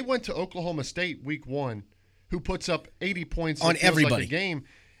 They went to Oklahoma State week 1, who puts up 80 points on everybody like a game,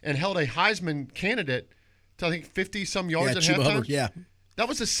 and held a Heisman candidate to, I think, 50-some yards at halftime. Hubbard, yeah. That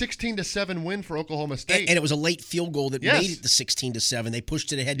was a 16-7 win for Oklahoma State. And it was a late field goal that made it the 16-7. They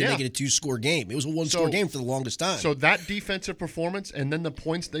pushed it ahead to make it a 2-score game. It was a 1-score game for the longest time. So that defensive performance and then the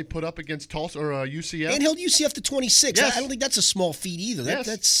points they put up against Tulsa or UCF. And held UCF to 26. Yes. I don't think that's a small feat either.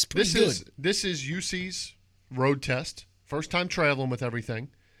 That's pretty good. This is UC's road test. First time traveling with everything.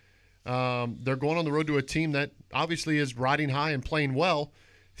 They're going on the road to a team that obviously is riding high and playing well,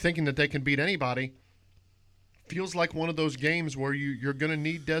 thinking that they can beat anybody. Feels like one of those games where you're going to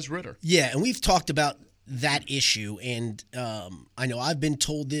need Des Ridder. Yeah, and we've talked about that issue, and I know I've been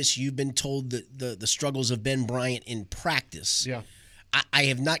told this. You've been told that the struggles of Ben Bryant in practice. Yeah. I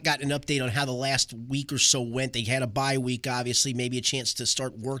have not gotten an update on how the last week or so went. They had a bye week, obviously, maybe a chance to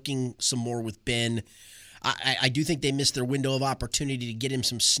start working some more with Ben. I do think they missed their window of opportunity to get him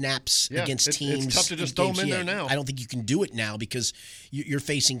some snaps against teams. It's tough to just throw him in there now. I don't think you can do it now because you're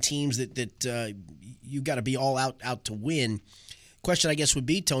facing teams that you got to be all out to win. Question, I guess, would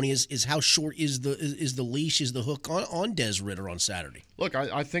be, Tony, is how short is the leash, is the hook on Des Ridder on Saturday? Look,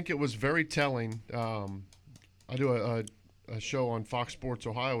 I think it was very telling. I do a show on Fox Sports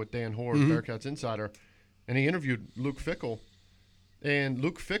Ohio with Dan Hoare, Bearcats Insider, and he interviewed Luke Fickell. And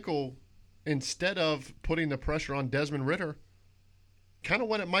Luke Fickell, instead of putting the pressure on Desmond Ridder, kind of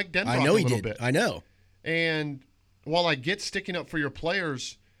went at Mike Denbrock a little bit. I know. And while I get sticking up for your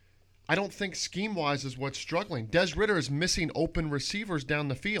players, I don't think scheme-wise is what's struggling. Des Ridder is missing open receivers down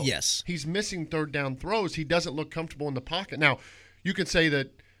the field. Yes. He's missing third down throws. He doesn't look comfortable in the pocket. Now, you could say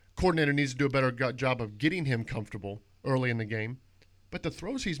that coordinator needs to do a better job of getting him comfortable early in the game. but the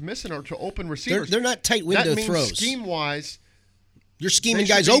throws he's missing are to open receivers. They're not tight window that means throws. Scheme-wise, you're scheming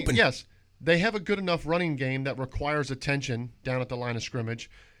guys open. Yes. They have a good enough running game that requires attention down at the line of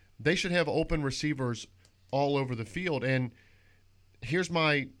scrimmage. They should have open receivers all over the field. And here's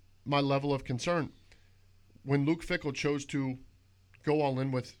my level of concern. When Luke Fickell chose to go all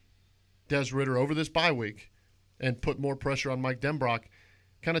in with Des Ridder over this bye week and put more pressure on Mike Denbrock,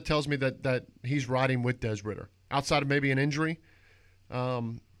 kind of tells me that he's riding with Des Ridder. Outside of maybe an injury.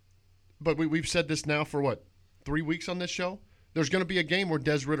 But we've said this now for, 3 weeks on this show? There's going to be a game where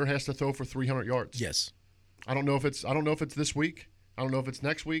Des Ridder has to throw for 300 yards. Yes. I don't know if it's this week. I don't know if it's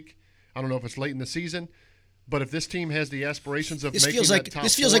next week. I don't know if it's late in the season. But if this team has the aspirations of making that top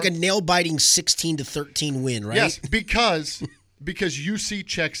this feels four, like a nail-biting 16-13 win, right? Yes, because UC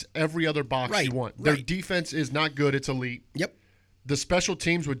checks every other box you want. Their right. defense is not good. It's elite. Yep. The special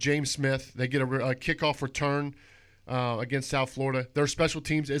teams with James Smith, they get a kickoff return against South Florida. Their special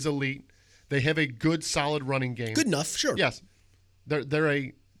teams is elite. They have a good, solid running game. Good enough, sure. Yes. They're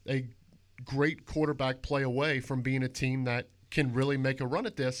a great quarterback play away from being a team that can really make a run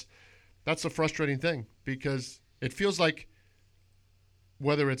at this. That's a frustrating thing because it feels like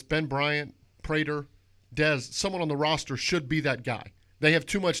whether it's Ben Bryant, Prater, Dez, someone on the roster should be that guy. They have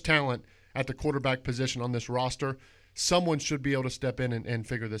too much talent at the quarterback position on this roster. Someone should be able to step in and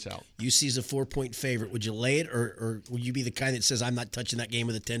figure this out. UC's a 4-point favorite. Would you lay it, or would you be the kind that says, I'm not touching that game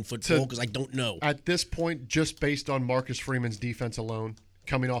with a 10-foot pole because I don't know? At this point, just based on Marcus Freeman's defense alone,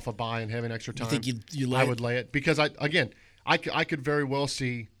 coming off a bye and having extra time, you think you lay I it? would lay it. Because, I could very well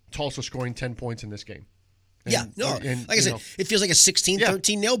see Tulsa scoring 10 points in this game. And, like I said, it feels like a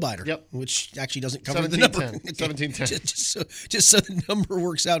 16-13 nail-biter, which actually doesn't cover the number. 17-10. Just so the number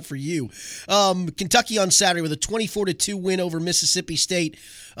works out for you. Kentucky on Saturday with a 24-2 win over Mississippi State.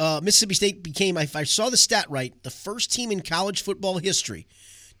 Mississippi State became, if I saw the stat right, the first team in college football history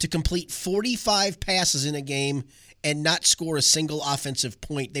to complete 45 passes in a game and not score a single offensive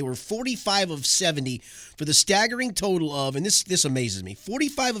point. They were 45 of 70 for the staggering total of, and this amazes me,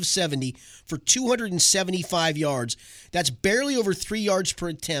 45 of 70 for 275 yards. That's barely over 3 yards per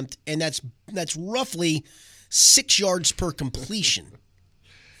attempt, and that's roughly 6 yards per completion.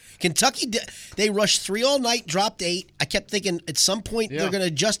 Kentucky, they rushed 3 all night, dropped 8. I kept thinking at some point they're going to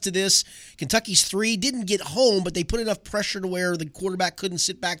adjust to this. Kentucky's 3 didn't get home, but they put enough pressure to where the quarterback couldn't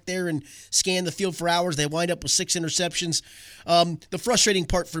sit back there and scan the field for hours. They wind up with 6 interceptions. The frustrating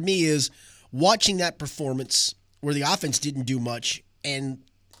part for me is watching that performance where the offense didn't do much and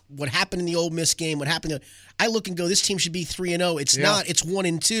what happened in the Ole Miss game, I look and go, this team should be 3-0. It's not. It's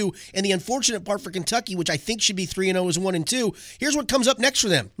 1-2. And the unfortunate part for Kentucky, which I think should be 3-0, is 1-2. Here's what comes up next for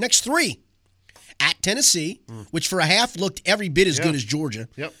them. Next 3. At Tennessee, which for a half looked every bit as good as Georgia.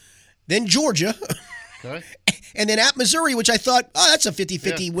 Yep. Then Georgia. Okay. And then at Missouri, which I thought, that's a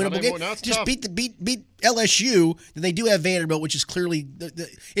 50-50 winnable game. Just beat LSU. Then they do have Vanderbilt, which is clearly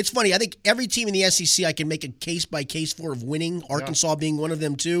it's funny. I think every team in the SEC I can make a case by case for of winning. Arkansas being one of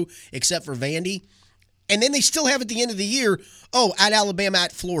them too, except for Vandy. And then they still have at the end of the year, at Alabama,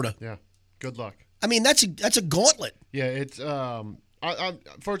 at Florida. Yeah. Good luck. I mean, that's a gauntlet. Yeah, it's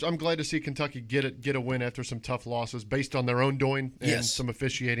first I'm glad to see Kentucky get a win after some tough losses based on their own doing and some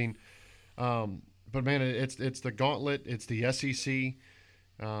officiating. But man, it's the gauntlet. It's the SEC,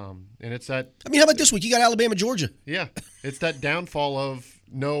 and it's that. I mean, how about this week? You got Alabama, Georgia. Yeah, it's that downfall of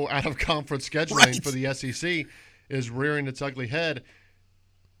no out of conference scheduling for the SEC is rearing its ugly head.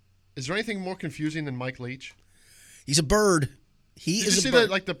 Is there anything more confusing than Mike Leach? He's a bird. Did you see that,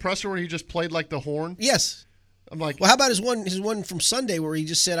 like the presser where he just played like the horn? Yes. I'm like, well, how about his one from Sunday where he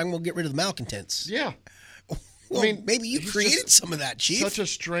just said, "I'm going to get rid of the malcontents." Yeah. Well, maybe you created some of that, Chief. Such a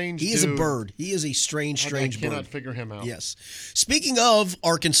strange He is a bird. He is a strange bird. I cannot figure him out. Yes. Speaking of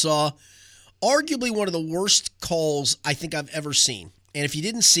Arkansas, arguably one of the worst calls I think I've ever seen. And if you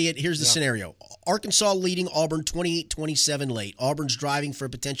didn't see it, here's the scenario. Arkansas leading Auburn 28-27 late. Auburn's driving for a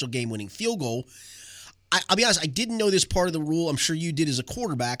potential game-winning field goal. I'll be honest, I didn't know this part of the rule. I'm sure you did as a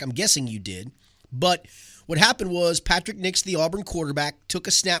quarterback. I'm guessing you did. But what happened was Patrick Nix, the Auburn quarterback, took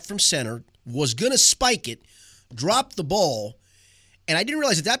a snap from center, was going to spike it, dropped the ball, and I didn't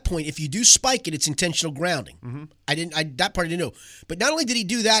realize at that point if you do spike it, it's intentional grounding. Mm-hmm. That part I didn't know. But not only did he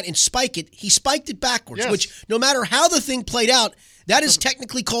do that and spike it, he spiked it backwards, which no matter how the thing played out, that is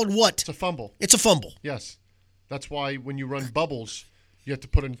technically called what? It's a fumble. It's a fumble. Yes. That's why when you run bubbles, you have to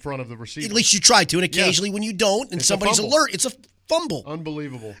put it in front of the receiver. At least you try to, and occasionally when you don't and somebody's alert, it's a fumble.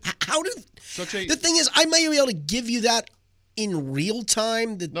 Unbelievable. How did the thing is, I may be able to give you that in real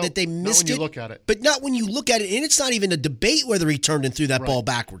time that they missed not when you look at it. But not when you look at it, and it's not even a debate whether he turned and threw that ball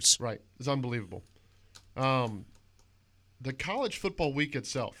backwards. Right. It's unbelievable. the college football week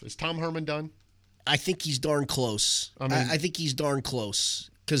itself, is Tom Herman done? I think he's darn close. I think he's darn close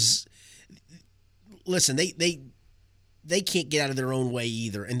because, listen, they can't get out of their own way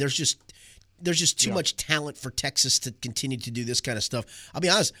either, and there's just too much talent for Texas to continue to do this kind of stuff. I'll be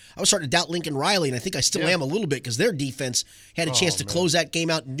honest, I was starting to doubt Lincoln Riley, and I think I still am a little bit because their defense had a chance to close that game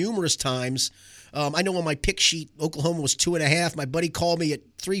out numerous times. I know on my pick sheet, Oklahoma was 2.5. My buddy called me at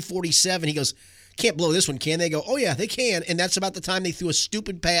 3:47. He goes, "Can't blow this one, can they?" Go, "Oh yeah, they can." And that's about the time they threw a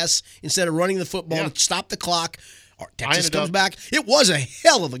stupid pass instead of running the football to stop the clock. Texas comes back. It was a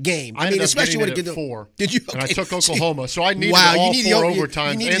hell of a game. I mean, especially when it got to 4. Did you? Okay. And I took Oklahoma, so I needed all 4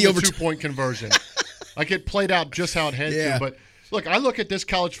 overtimes and the 2-point conversion. Like it played out just how it had to. But look, I look at this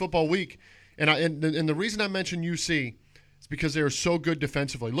college football week, and the reason I mention UC is because they are so good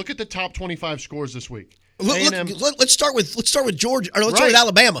defensively. Look at the top 25 scores this week. Let's start with Georgia, or let's start with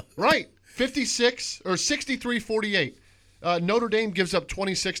Alabama. Right, 56 or 63-48. Notre Dame gives up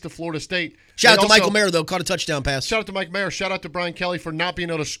 26 to Florida State. Shout out to Michael Mayer, though. Caught a touchdown pass. Shout out to Mike Mayer. Shout out to Brian Kelly for not being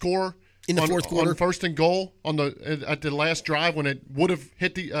able to score in the fourth quarter on first and goal at the last drive when it would have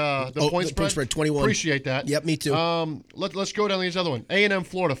hit the point spread. Point spread 21. Appreciate that. Yep, me too. Let's go down these other one. A&M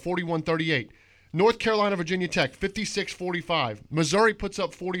Florida 41-38. North Carolina Virginia Tech 56-45. Missouri puts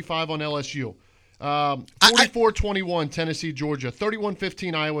up 45 on LSU. 44-21 Tennessee Georgia.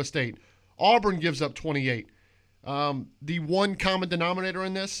 31-15 Iowa State. Auburn gives up 28. The one common denominator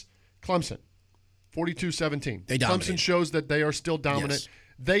in this, Clemson, 42-17. They dominated. Clemson shows that they are still dominant. Yes.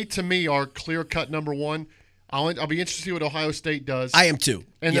 They, to me, are clear-cut number one. I'll be interested to see what Ohio State does. I am too.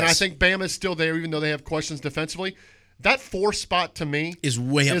 And then I think Bama's still there, even though they have questions defensively. That 4th spot, to me, is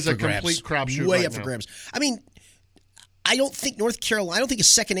way up for grabs. Is a complete crapshoot way right up now. for grabs. I mean, I don't think North Carolina, I don't think a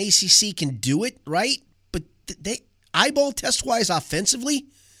second ACC can do it, right? But they eyeball test-wise offensively,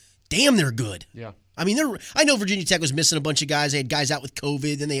 damn, they're good. Yeah. I mean, I know Virginia Tech was missing a bunch of guys. They had guys out with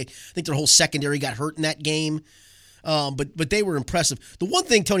COVID, and I think their whole secondary got hurt in that game. But they were impressive. The one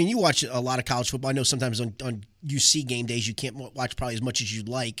thing, Tony, you watch a lot of college football. I know sometimes on UC game days you can't watch probably as much as you'd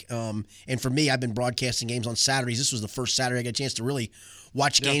like. And for me, I've been broadcasting games on Saturdays. This was the first Saturday I got a chance to really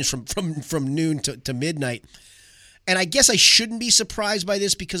watch games from noon to midnight. And I guess I shouldn't be surprised by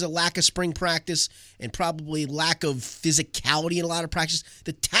this because of lack of spring practice and probably lack of physicality in a lot of practice.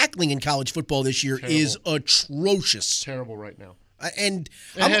 The tackling in college football this year is atrocious. Terrible right now. And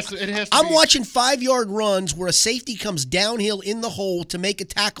I'm watching 5-yard runs where a safety comes downhill in the hole to make a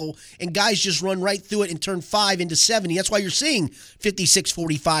tackle, and guys just run right through it and turn 5 into 70. That's why you're seeing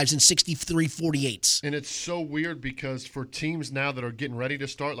 56-45s and 63-48s. And it's so weird because for teams now that are getting ready to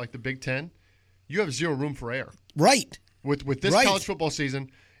start, like the Big Ten, you have zero room for error. Right. With this college football season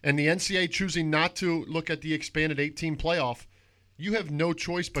and the NCAA choosing not to look at the expanded 18 playoff, you have no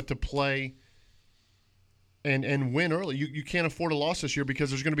choice but to play and win early. You can't afford a loss this year because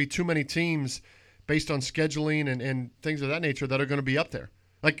there's going to be too many teams based on scheduling and things of that nature that are going to be up there.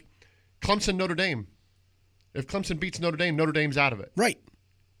 Like Clemson, Notre Dame. If Clemson beats Notre Dame, Notre Dame's out of it. Right.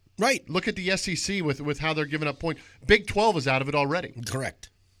 Look at the SEC with how they're giving up points. Big 12 is out of it already. Correct.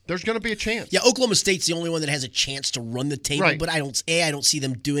 There's going to be a chance. Yeah, Oklahoma State's the only one that has a chance to run the table, right. But I don't see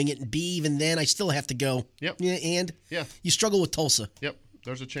them doing it, and B, even then, I still have to go. Yep. Yeah, you struggle with Tulsa. Yep.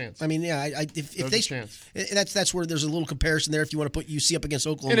 There's a chance. I mean, if there's they, a chance. That's where there's a little comparison there. If you want to put UC up against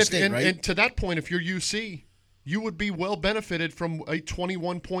Oklahoma State, right? And to that point, if you're UC, you would be well benefited from a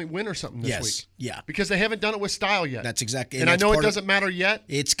 21-point win or something this week. Yeah. Because they haven't done it with style yet. That's exactly. And I know it doesn't matter yet.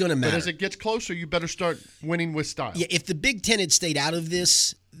 It's going to matter. But as it gets closer, you better start winning with style. Yeah. If the Big Ten had stayed out of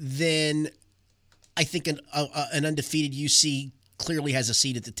this, then I think an undefeated UC clearly has a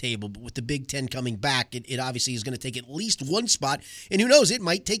seat at the table. But with the Big Ten coming back, it obviously is going to take at least one spot. And who knows, it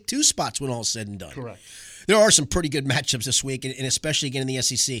might take 2 spots when all is said and done. Correct. There are some pretty good matchups this week, and especially again in the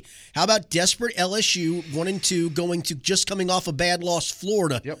SEC. How about desperate LSU 1-2 going to just coming off a bad loss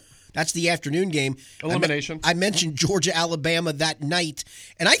Florida? Yep. That's the afternoon game. Elimination. I mentioned Georgia, Alabama that night,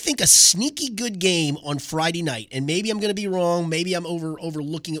 and I think a sneaky good game on Friday night. And maybe I'm going to be wrong. Maybe I'm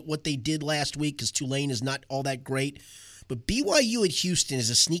overlooking at what they did last week because Tulane is not all that great. But BYU at Houston is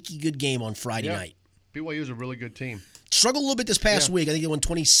a sneaky good game on Friday night. BYU is a really good team. Struggled a little bit this past week. I think they won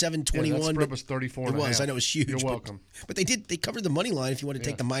 27-21. Yeah, that spread was 34. It was. I know it was huge. You're welcome. But they covered the money line if you want to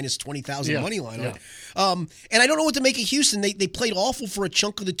take the minus 20,000 money line on it. And I don't know what to make of Houston. They played awful for a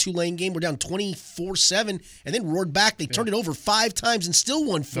chunk of the Tulane game. We're down 24-7 and then roared back. They turned it over 5 times and still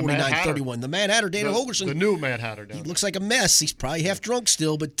won 49-31. The Mad Hatter, Dana Holgerson. The new Mad Hatter. He looks like a mess. He's probably half drunk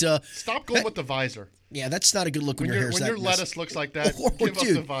still. But stop going with the visor. Yeah, that's not a good look when your hair's when that your messy. lettuce looks like that. Give up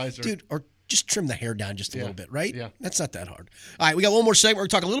the visor. Dude, or just trim the hair down just a little bit, right? Yeah. That's not that hard. All right, we got one more segment. We're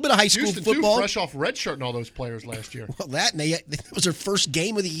talking a little bit of high school Houston, football. Too, fresh off redshirting all those players last year. Well, that was their first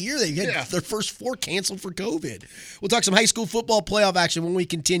game of the year. They had their first 4 canceled for COVID. We'll talk some high school football playoff action when we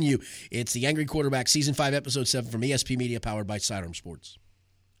continue. It's the Angry Quarterback, Season 5, Episode 7 from ESP Media, powered by Sidearm Sports.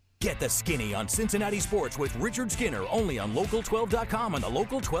 Get the skinny on Cincinnati sports with Richard Skinner only on Local12.com and the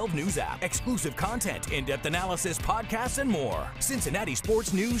Local 12 News app. Exclusive content, in-depth analysis, podcasts, and more. Cincinnati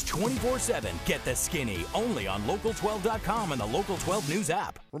sports news 24/7. Get the skinny only on Local12.com and the Local 12 News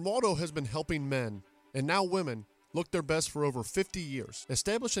app. Romaldo has been helping men, and now women, look their best for over 50 years.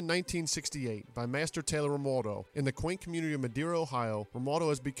 Established in 1968 by Master Taylor Romaldo in the quaint community of Madeira, Ohio, Romaldo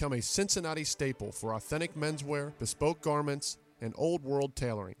has become a Cincinnati staple for authentic menswear, bespoke garments, and old world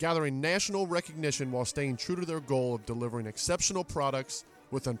tailoring, gathering national recognition while staying true to their goal of delivering exceptional products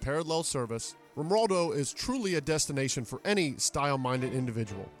with unparalleled service. Romaldo is truly a destination for any style-minded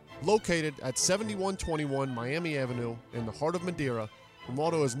individual. Located at 7121 Miami Avenue in the heart of Madeira,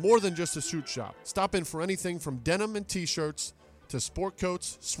 Romaldo is more than just a suit shop. Stop in for anything from denim and t-shirts to sport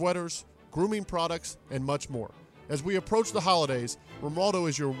coats, sweaters, grooming products, and much more. As we approach the holidays, Romaldo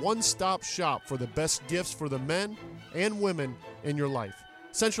is your one-stop shop for the best gifts for the men and women in your life.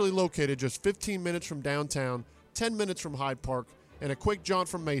 Centrally located just 15 minutes from downtown, 10 minutes from Hyde Park, and a quick jaunt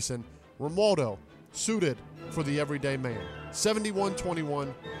from Mason, Romaldo, suited for the everyday man.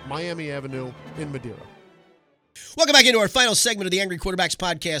 7121 Miami Avenue in Madeira. Welcome back into our final segment of the Angry Quarterbacks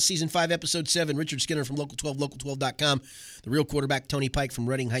Podcast, Season 5, Episode 7. Richard Skinner from Local 12, Local12.com. The real quarterback, Tony Pike from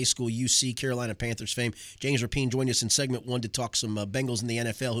Reading High School, UC, Carolina Panthers fame. James Rapien joined us in Segment 1 to talk some Bengals in the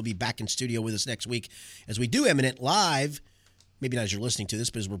NFL. He'll be back in studio with us next week as we do Eminent live, maybe not as you're listening to this,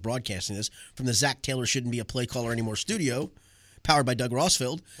 but as we're broadcasting this, from the Zach Taylor Shouldn't Be a Play Caller Anymore studio, powered by Doug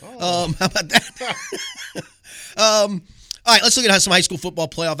Rossfield. How about that? All right, let's look at some high school football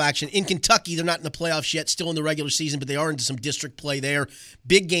playoff action. In Kentucky, they're not in the playoffs yet, still in the regular season, but they are into some district play there.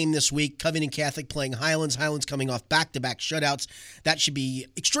 Big game this week, Covington Catholic playing Highlands. Highlands coming off back-to-back shutouts. That should be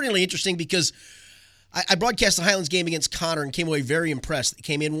extraordinarily interesting because I broadcast the Highlands game against Connor and came away very impressed. They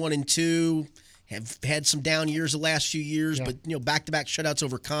came in 1-2, have had some down years the last few years, but back-to-back shutouts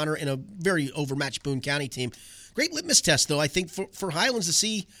over Connor and a very overmatched Boone County team. Great litmus test, though, I think, for Highlands to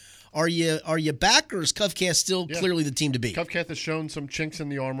see. Are you back, or is Covcath still clearly the team to beat? Covcath has shown some chinks in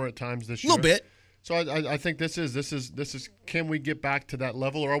the armor at times this year. A little bit. So I think this is. Can we get back to that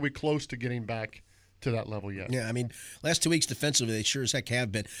level, or are we close to getting back to that level yet? Yeah, I mean, last 2 weeks defensively, they sure as heck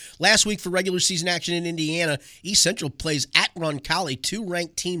have been. Last week for regular season action in Indiana, East Central plays at Roncalli, 2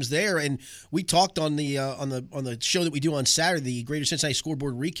 ranked teams there, and we talked on the show that we do on Saturday, the Greater Cincinnati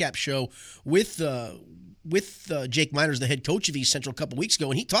Scoreboard Recap show with Jake Miners, the head coach of East Central, a couple weeks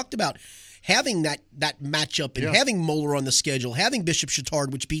ago, and he talked about having that matchup and having Moeller on the schedule, having Bishop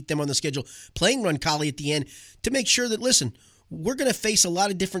Chatard, which beat them on the schedule, playing Roncalli at the end to make sure that, listen, we're going to face a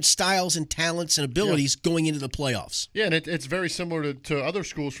lot of different styles and talents and abilities going into the playoffs. Yeah, and it's very similar to other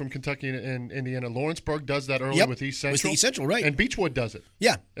schools from Kentucky and Indiana. Lawrenceburg does that early with East Central. With East Central, right. And Beechwood does it.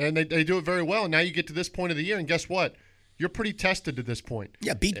 Yeah. And they do it very well. And now you get to this point of the year, and guess what? You're pretty tested to this point.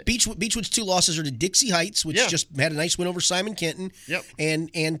 Yeah, Beechwood's 2 losses are to Dixie Heights, which just had a nice win over Simon Kenton. Yep.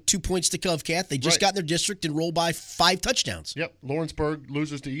 And 2 points to Covcath. They just got in their district and rolled by 5 touchdowns. Yep. Lawrenceburg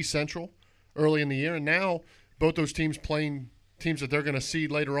loses to East Central early in the year, and now both those teams playing teams that they're going to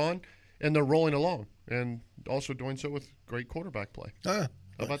seed later on, and they're rolling along, and also doing so with great quarterback play. How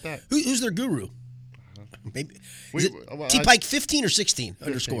about that? Who's their guru? Maybe T Pike 15 or 16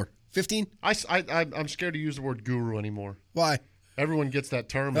 underscore? 15? I'm scared to use the word guru anymore. Why? Everyone gets that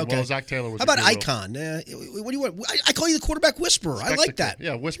term. Okay. Well, Zach Taylor was. How about a guru. Icon? What do you want? I call you the quarterback whisperer. Spectacle. I like that.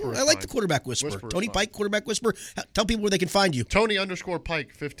 Yeah, whisperer. I like the quarterback whisperer. Tony Pike, quarterback whisperer. Tell people where they can find you.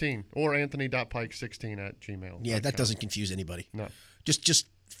 Tony_Pike 15 or Anthony.Pike16 at Gmail. Yeah, that doesn't confuse anybody. No. Just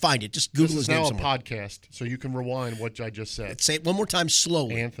find it. Just Google his name somewhere. This is now a podcast, so you can rewind what I just said. Say it one more time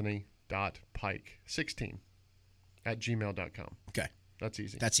slowly. Anthony.Pike16 at gmail.com. Okay. That's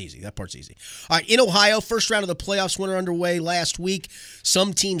easy. That's easy. That part's easy. All right, in Ohio, first round of the playoffs went underway last week.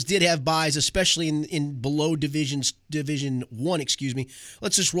 Some teams did have byes, especially in below Division 1, excuse me.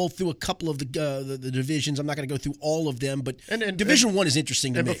 Let's just roll through a couple of the divisions. I'm not going to go through all of them, but Division 1 is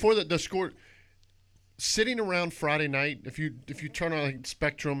interesting to me. And before the score, sitting around Friday night, if you turn on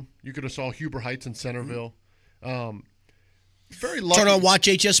Spectrum, you could have saw Huber Heights and Centerville. Very lucky. Turn on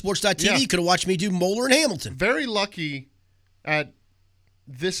WatchHSSports.tv. Yeah. You could have watched me do Moeller and Hamilton. Very lucky at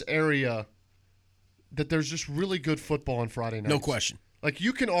this area that there's just really good football on Friday nights. No question. Like,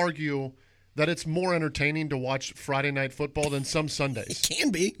 you can argue that it's more entertaining to watch Friday night football than some Sundays. It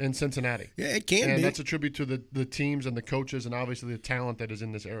can be. In Cincinnati. Yeah, it can be. And that's a tribute to the teams and the coaches and obviously the talent that is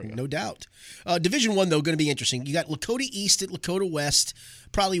in this area. No doubt. Division I, though, going to be interesting. You got Lakota East at Lakota West.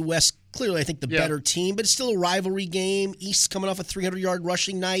 Probably West, clearly, I think, the better team, but it's still a rivalry game. East's coming off a 300-yard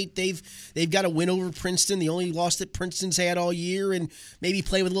rushing night. They've got a win over Princeton, the only loss that Princeton's had all year, and maybe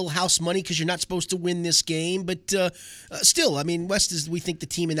play with a little house money because you're not supposed to win this game. But still, I mean, West is, we think, the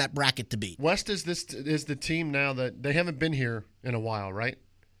team in that bracket to beat. West is the team now that they haven't been here in a while, right?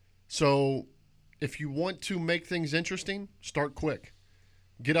 So if you want to make things interesting, start quick.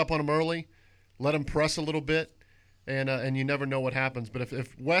 Get up on them early. Let them press a little bit. And you never know what happens. But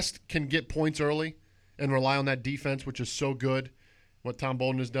if West can get points early and rely on that defense, which is so good, what Tom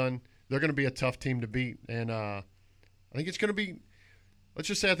Bolden has done, they're going to be a tough team to beat. And I think it's going to be – let's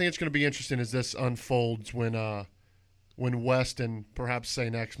just say I think it's going to be interesting as this unfolds when West and perhaps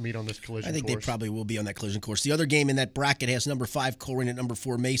St. X meet on this collision course. I think they probably will be on that collision course. The other game in that bracket has number 5 Colerain at number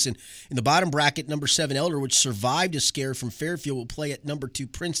 4 Mason. In the bottom bracket, number 7 Elder, which survived a scare from Fairfield, will play at number 2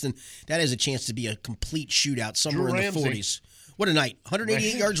 Princeton. That has a chance to be a complete shootout somewhere in the 40s. What a night.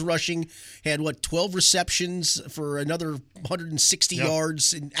 188 yards rushing, had, 12 receptions for another 160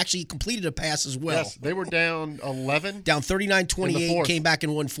 yards, and actually completed a pass as well. Yes, they were down 11. Down 39-28, came back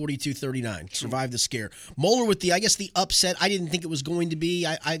and won 42-39. Survived the scare. Moeller with the upset. I didn't think it was going to be.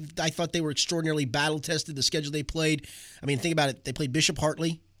 I thought they were extraordinarily battle-tested, the schedule they played. I mean, think about it. They played Bishop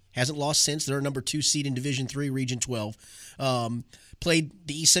Hartley. Hasn't lost since. They're a number 2 seed in Division III, Region 12. Played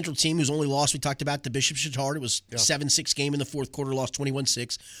the East Central team, whose only loss we talked about, the Bishop Chatard. It was 7-6 game in the fourth quarter, lost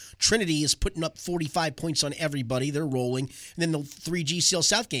 21-6. Trinity is putting up 45 points on everybody. They're rolling. And then the 3 GCL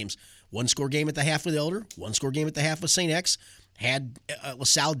South games. 1-score game at the half with Elder, 1-score game at the half with St. X. Had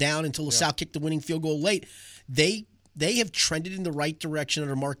LaSalle down until LaSalle kicked the winning field goal late. They have trended in the right direction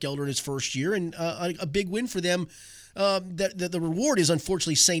under Mark Elder in his first year, and a big win for them. The reward is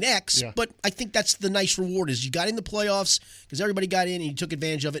unfortunately St. X, but I think that's the nice reward is you got in the playoffs because everybody got in and you took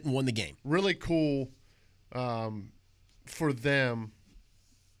advantage of it and won the game. Really cool for them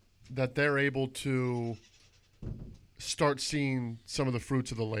that they're able to start seeing some of the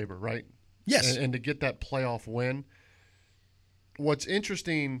fruits of the labor, right? Yes. And to get that playoff win. What's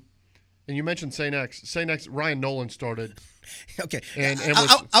interesting, and you mentioned St. X, Ryan Nolan started. Okay. And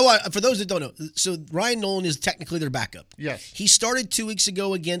I want, for those that don't know, so Ryan Nolan is technically their backup. Yes. He started 2 weeks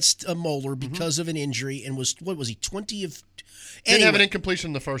ago against Moeller because of an injury and was, 20 of... Didn't have an incompletion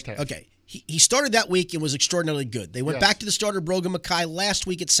in the first half. Okay. He started that week and was extraordinarily good. They went back to the starter, Brogan Mackay, last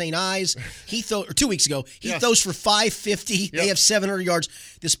week at St. Ives. Or 2 weeks ago. He throws for 550. They have 700 yards.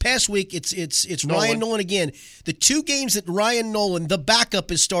 This past week, it's Ryan Nolan again. The 2 games that Ryan Nolan, the backup,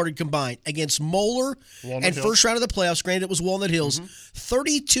 has started combined against Moeller and first round of the playoffs. Granted, it was Walnut Hills.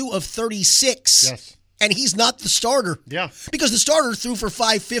 32 of 36. Yes. And he's not the starter. Yeah. Because the starter threw for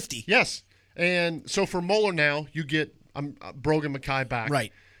 550. Yes. And so for Moeller now, you get Brogan Mackay back.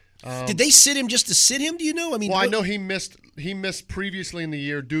 Right. Did they sit him just to sit him? Do you know? I mean, I know he missed previously in the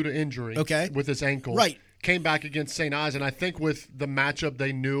year due to injury. Okay. With his ankle. Right. Came back against St. Ives, and I think with the matchup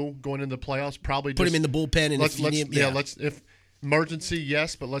they knew going into the playoffs, probably put him in the bullpen. And if emergency,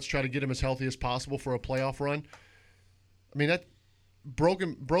 yes, but let's try to get him as healthy as possible for a playoff run. I mean that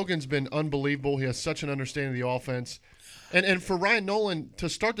Brogan's been unbelievable. He has such an understanding of the offense. And for Ryan Nolan to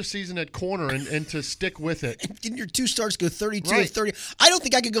start the season at corner and to stick with it. Didn't your 2 starts go 32 of 30? I don't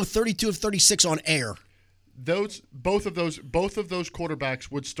think I could go 32 of 36 on air. Both of those quarterbacks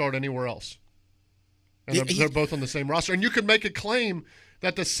would start anywhere else. And they're both on the same roster. And you could make a claim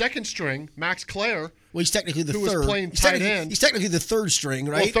that the second string, Max Clare, he's technically the who third. Was playing tight end. He's technically the third string,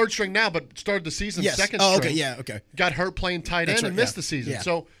 right? Well, third string now, but started the season second string. Okay, okay. Got hurt playing tight end and missed the season. Yeah.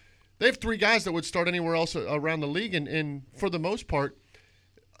 So they have 3 guys that would start anywhere else around the league, and for the most part,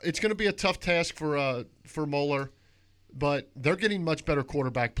 it's going to be a tough task for Moeller, but they're getting much better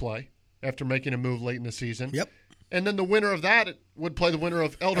quarterback play after making a move late in the season. Yep. And then the winner of that would play the winner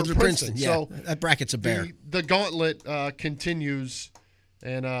of Elder Princeton. Yeah, so that bracket's a bear. The gauntlet continues,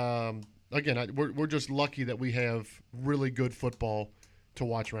 and again, we're just lucky that we have really good football to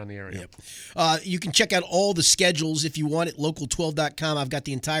watch around the area. Yep. You can check out all the schedules if you want at local12.com. I've got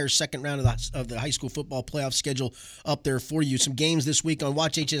the entire second round of the high school football playoff schedule up there for you. Some games this week on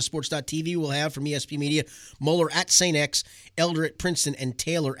WatchHSSports.tv we'll have from ESP Media. Moeller at St. X, Elder at Princeton, and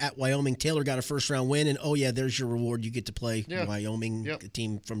Taylor at Wyoming. Taylor got a first-round win, and there's your reward. You get to play Wyoming, the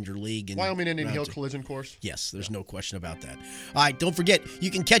team from your league. And Wyoming Indian Hill collision course. Yes, there's no question about that. All right, don't forget,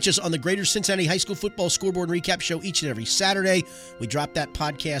 you can catch us on the Greater Cincinnati High School Football Scoreboard and Recap Show each and every Saturday. We drop that that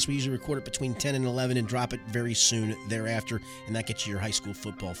podcast. We usually record it between 10 and 11 and drop it very soon thereafter, and that gets you your high school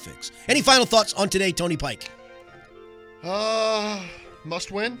football fix. Any final thoughts on today, Tony Pike?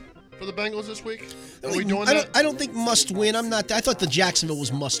 Must win for the Bengals this week? Are we doing that? I don't think must win. I thought the Jacksonville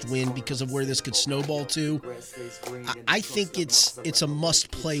was must win because of where this could snowball to. I think it's a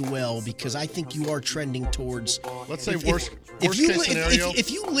must play well because I think you are trending towards. Let's say worst case scenario.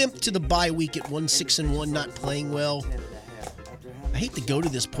 If you limp to the bye week at 1-6-1, not playing well. I hate to go to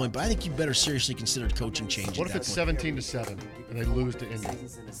this point, but I think you better seriously consider coaching change. What if it's 17-7 and they lose to Indy?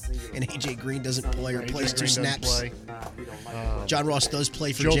 And AJ Green doesn't play or plays 2 snaps. John Ross does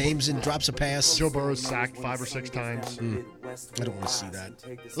play for Joe James and drops a pass. Joe Burrow's sacked 5 or 6 times. I don't want to see that.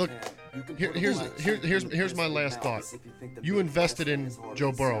 Look, here's my last thought. You invested in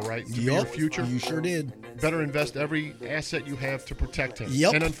Joe Burrow, right? To be your future. You sure did. Better invest every asset you have to protect him.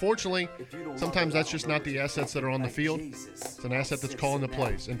 Yep. And unfortunately, sometimes that's just not the assets that are on the field. It's an asset that's calling the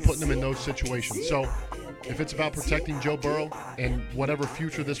plays and putting them in those situations. So if it's about protecting Joe Burrow and whatever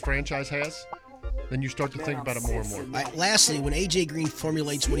future this franchise has, then you start to think about it more and more. Lastly, when AJ Green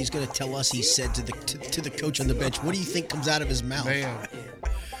formulates what he's going to tell us he said to the coach on the bench, what do you think comes out of his mouth? Man.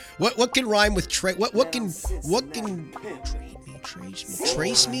 What can rhyme with trace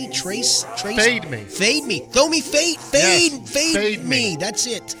me? Fade me. Throw me fade. Fade me. That's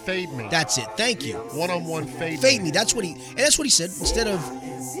it. Fade me. That's it. Thank you. One-on-one fade me. Fade me. That's what he said. Instead of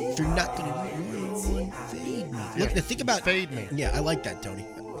if you're not going to fade me. Yeah. Look, think about fade me. Yeah, I like that, Tony.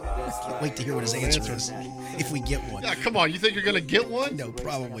 I can't wait to hear what his answer is if we get one. Yeah, come on. You think you're going to get one? No,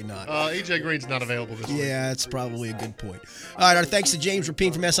 probably not. AJ Green's not available this week. Yeah, that's probably a good point. All right, our thanks to James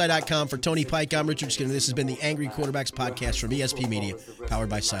Rapien from SI.com. For Tony Pike, I'm Richard Skinner. This has been the Angry Quarterbacks podcast from ESP Media, powered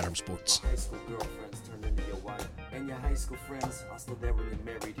by Sidearm Sports. And your high school friends are still there when you're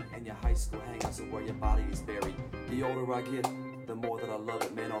married, and your high school hangs are where your body is buried. The older I get, the more that I love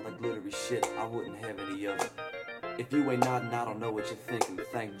it, man. All that glittery shit, I wouldn't have any of it. If you ain't nodding, I don't know what you're thinking.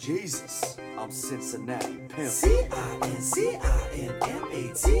 Thank Jesus, I'm Cincinnati Pimp.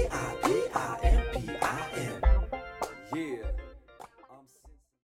 CINCINNATIPIMP.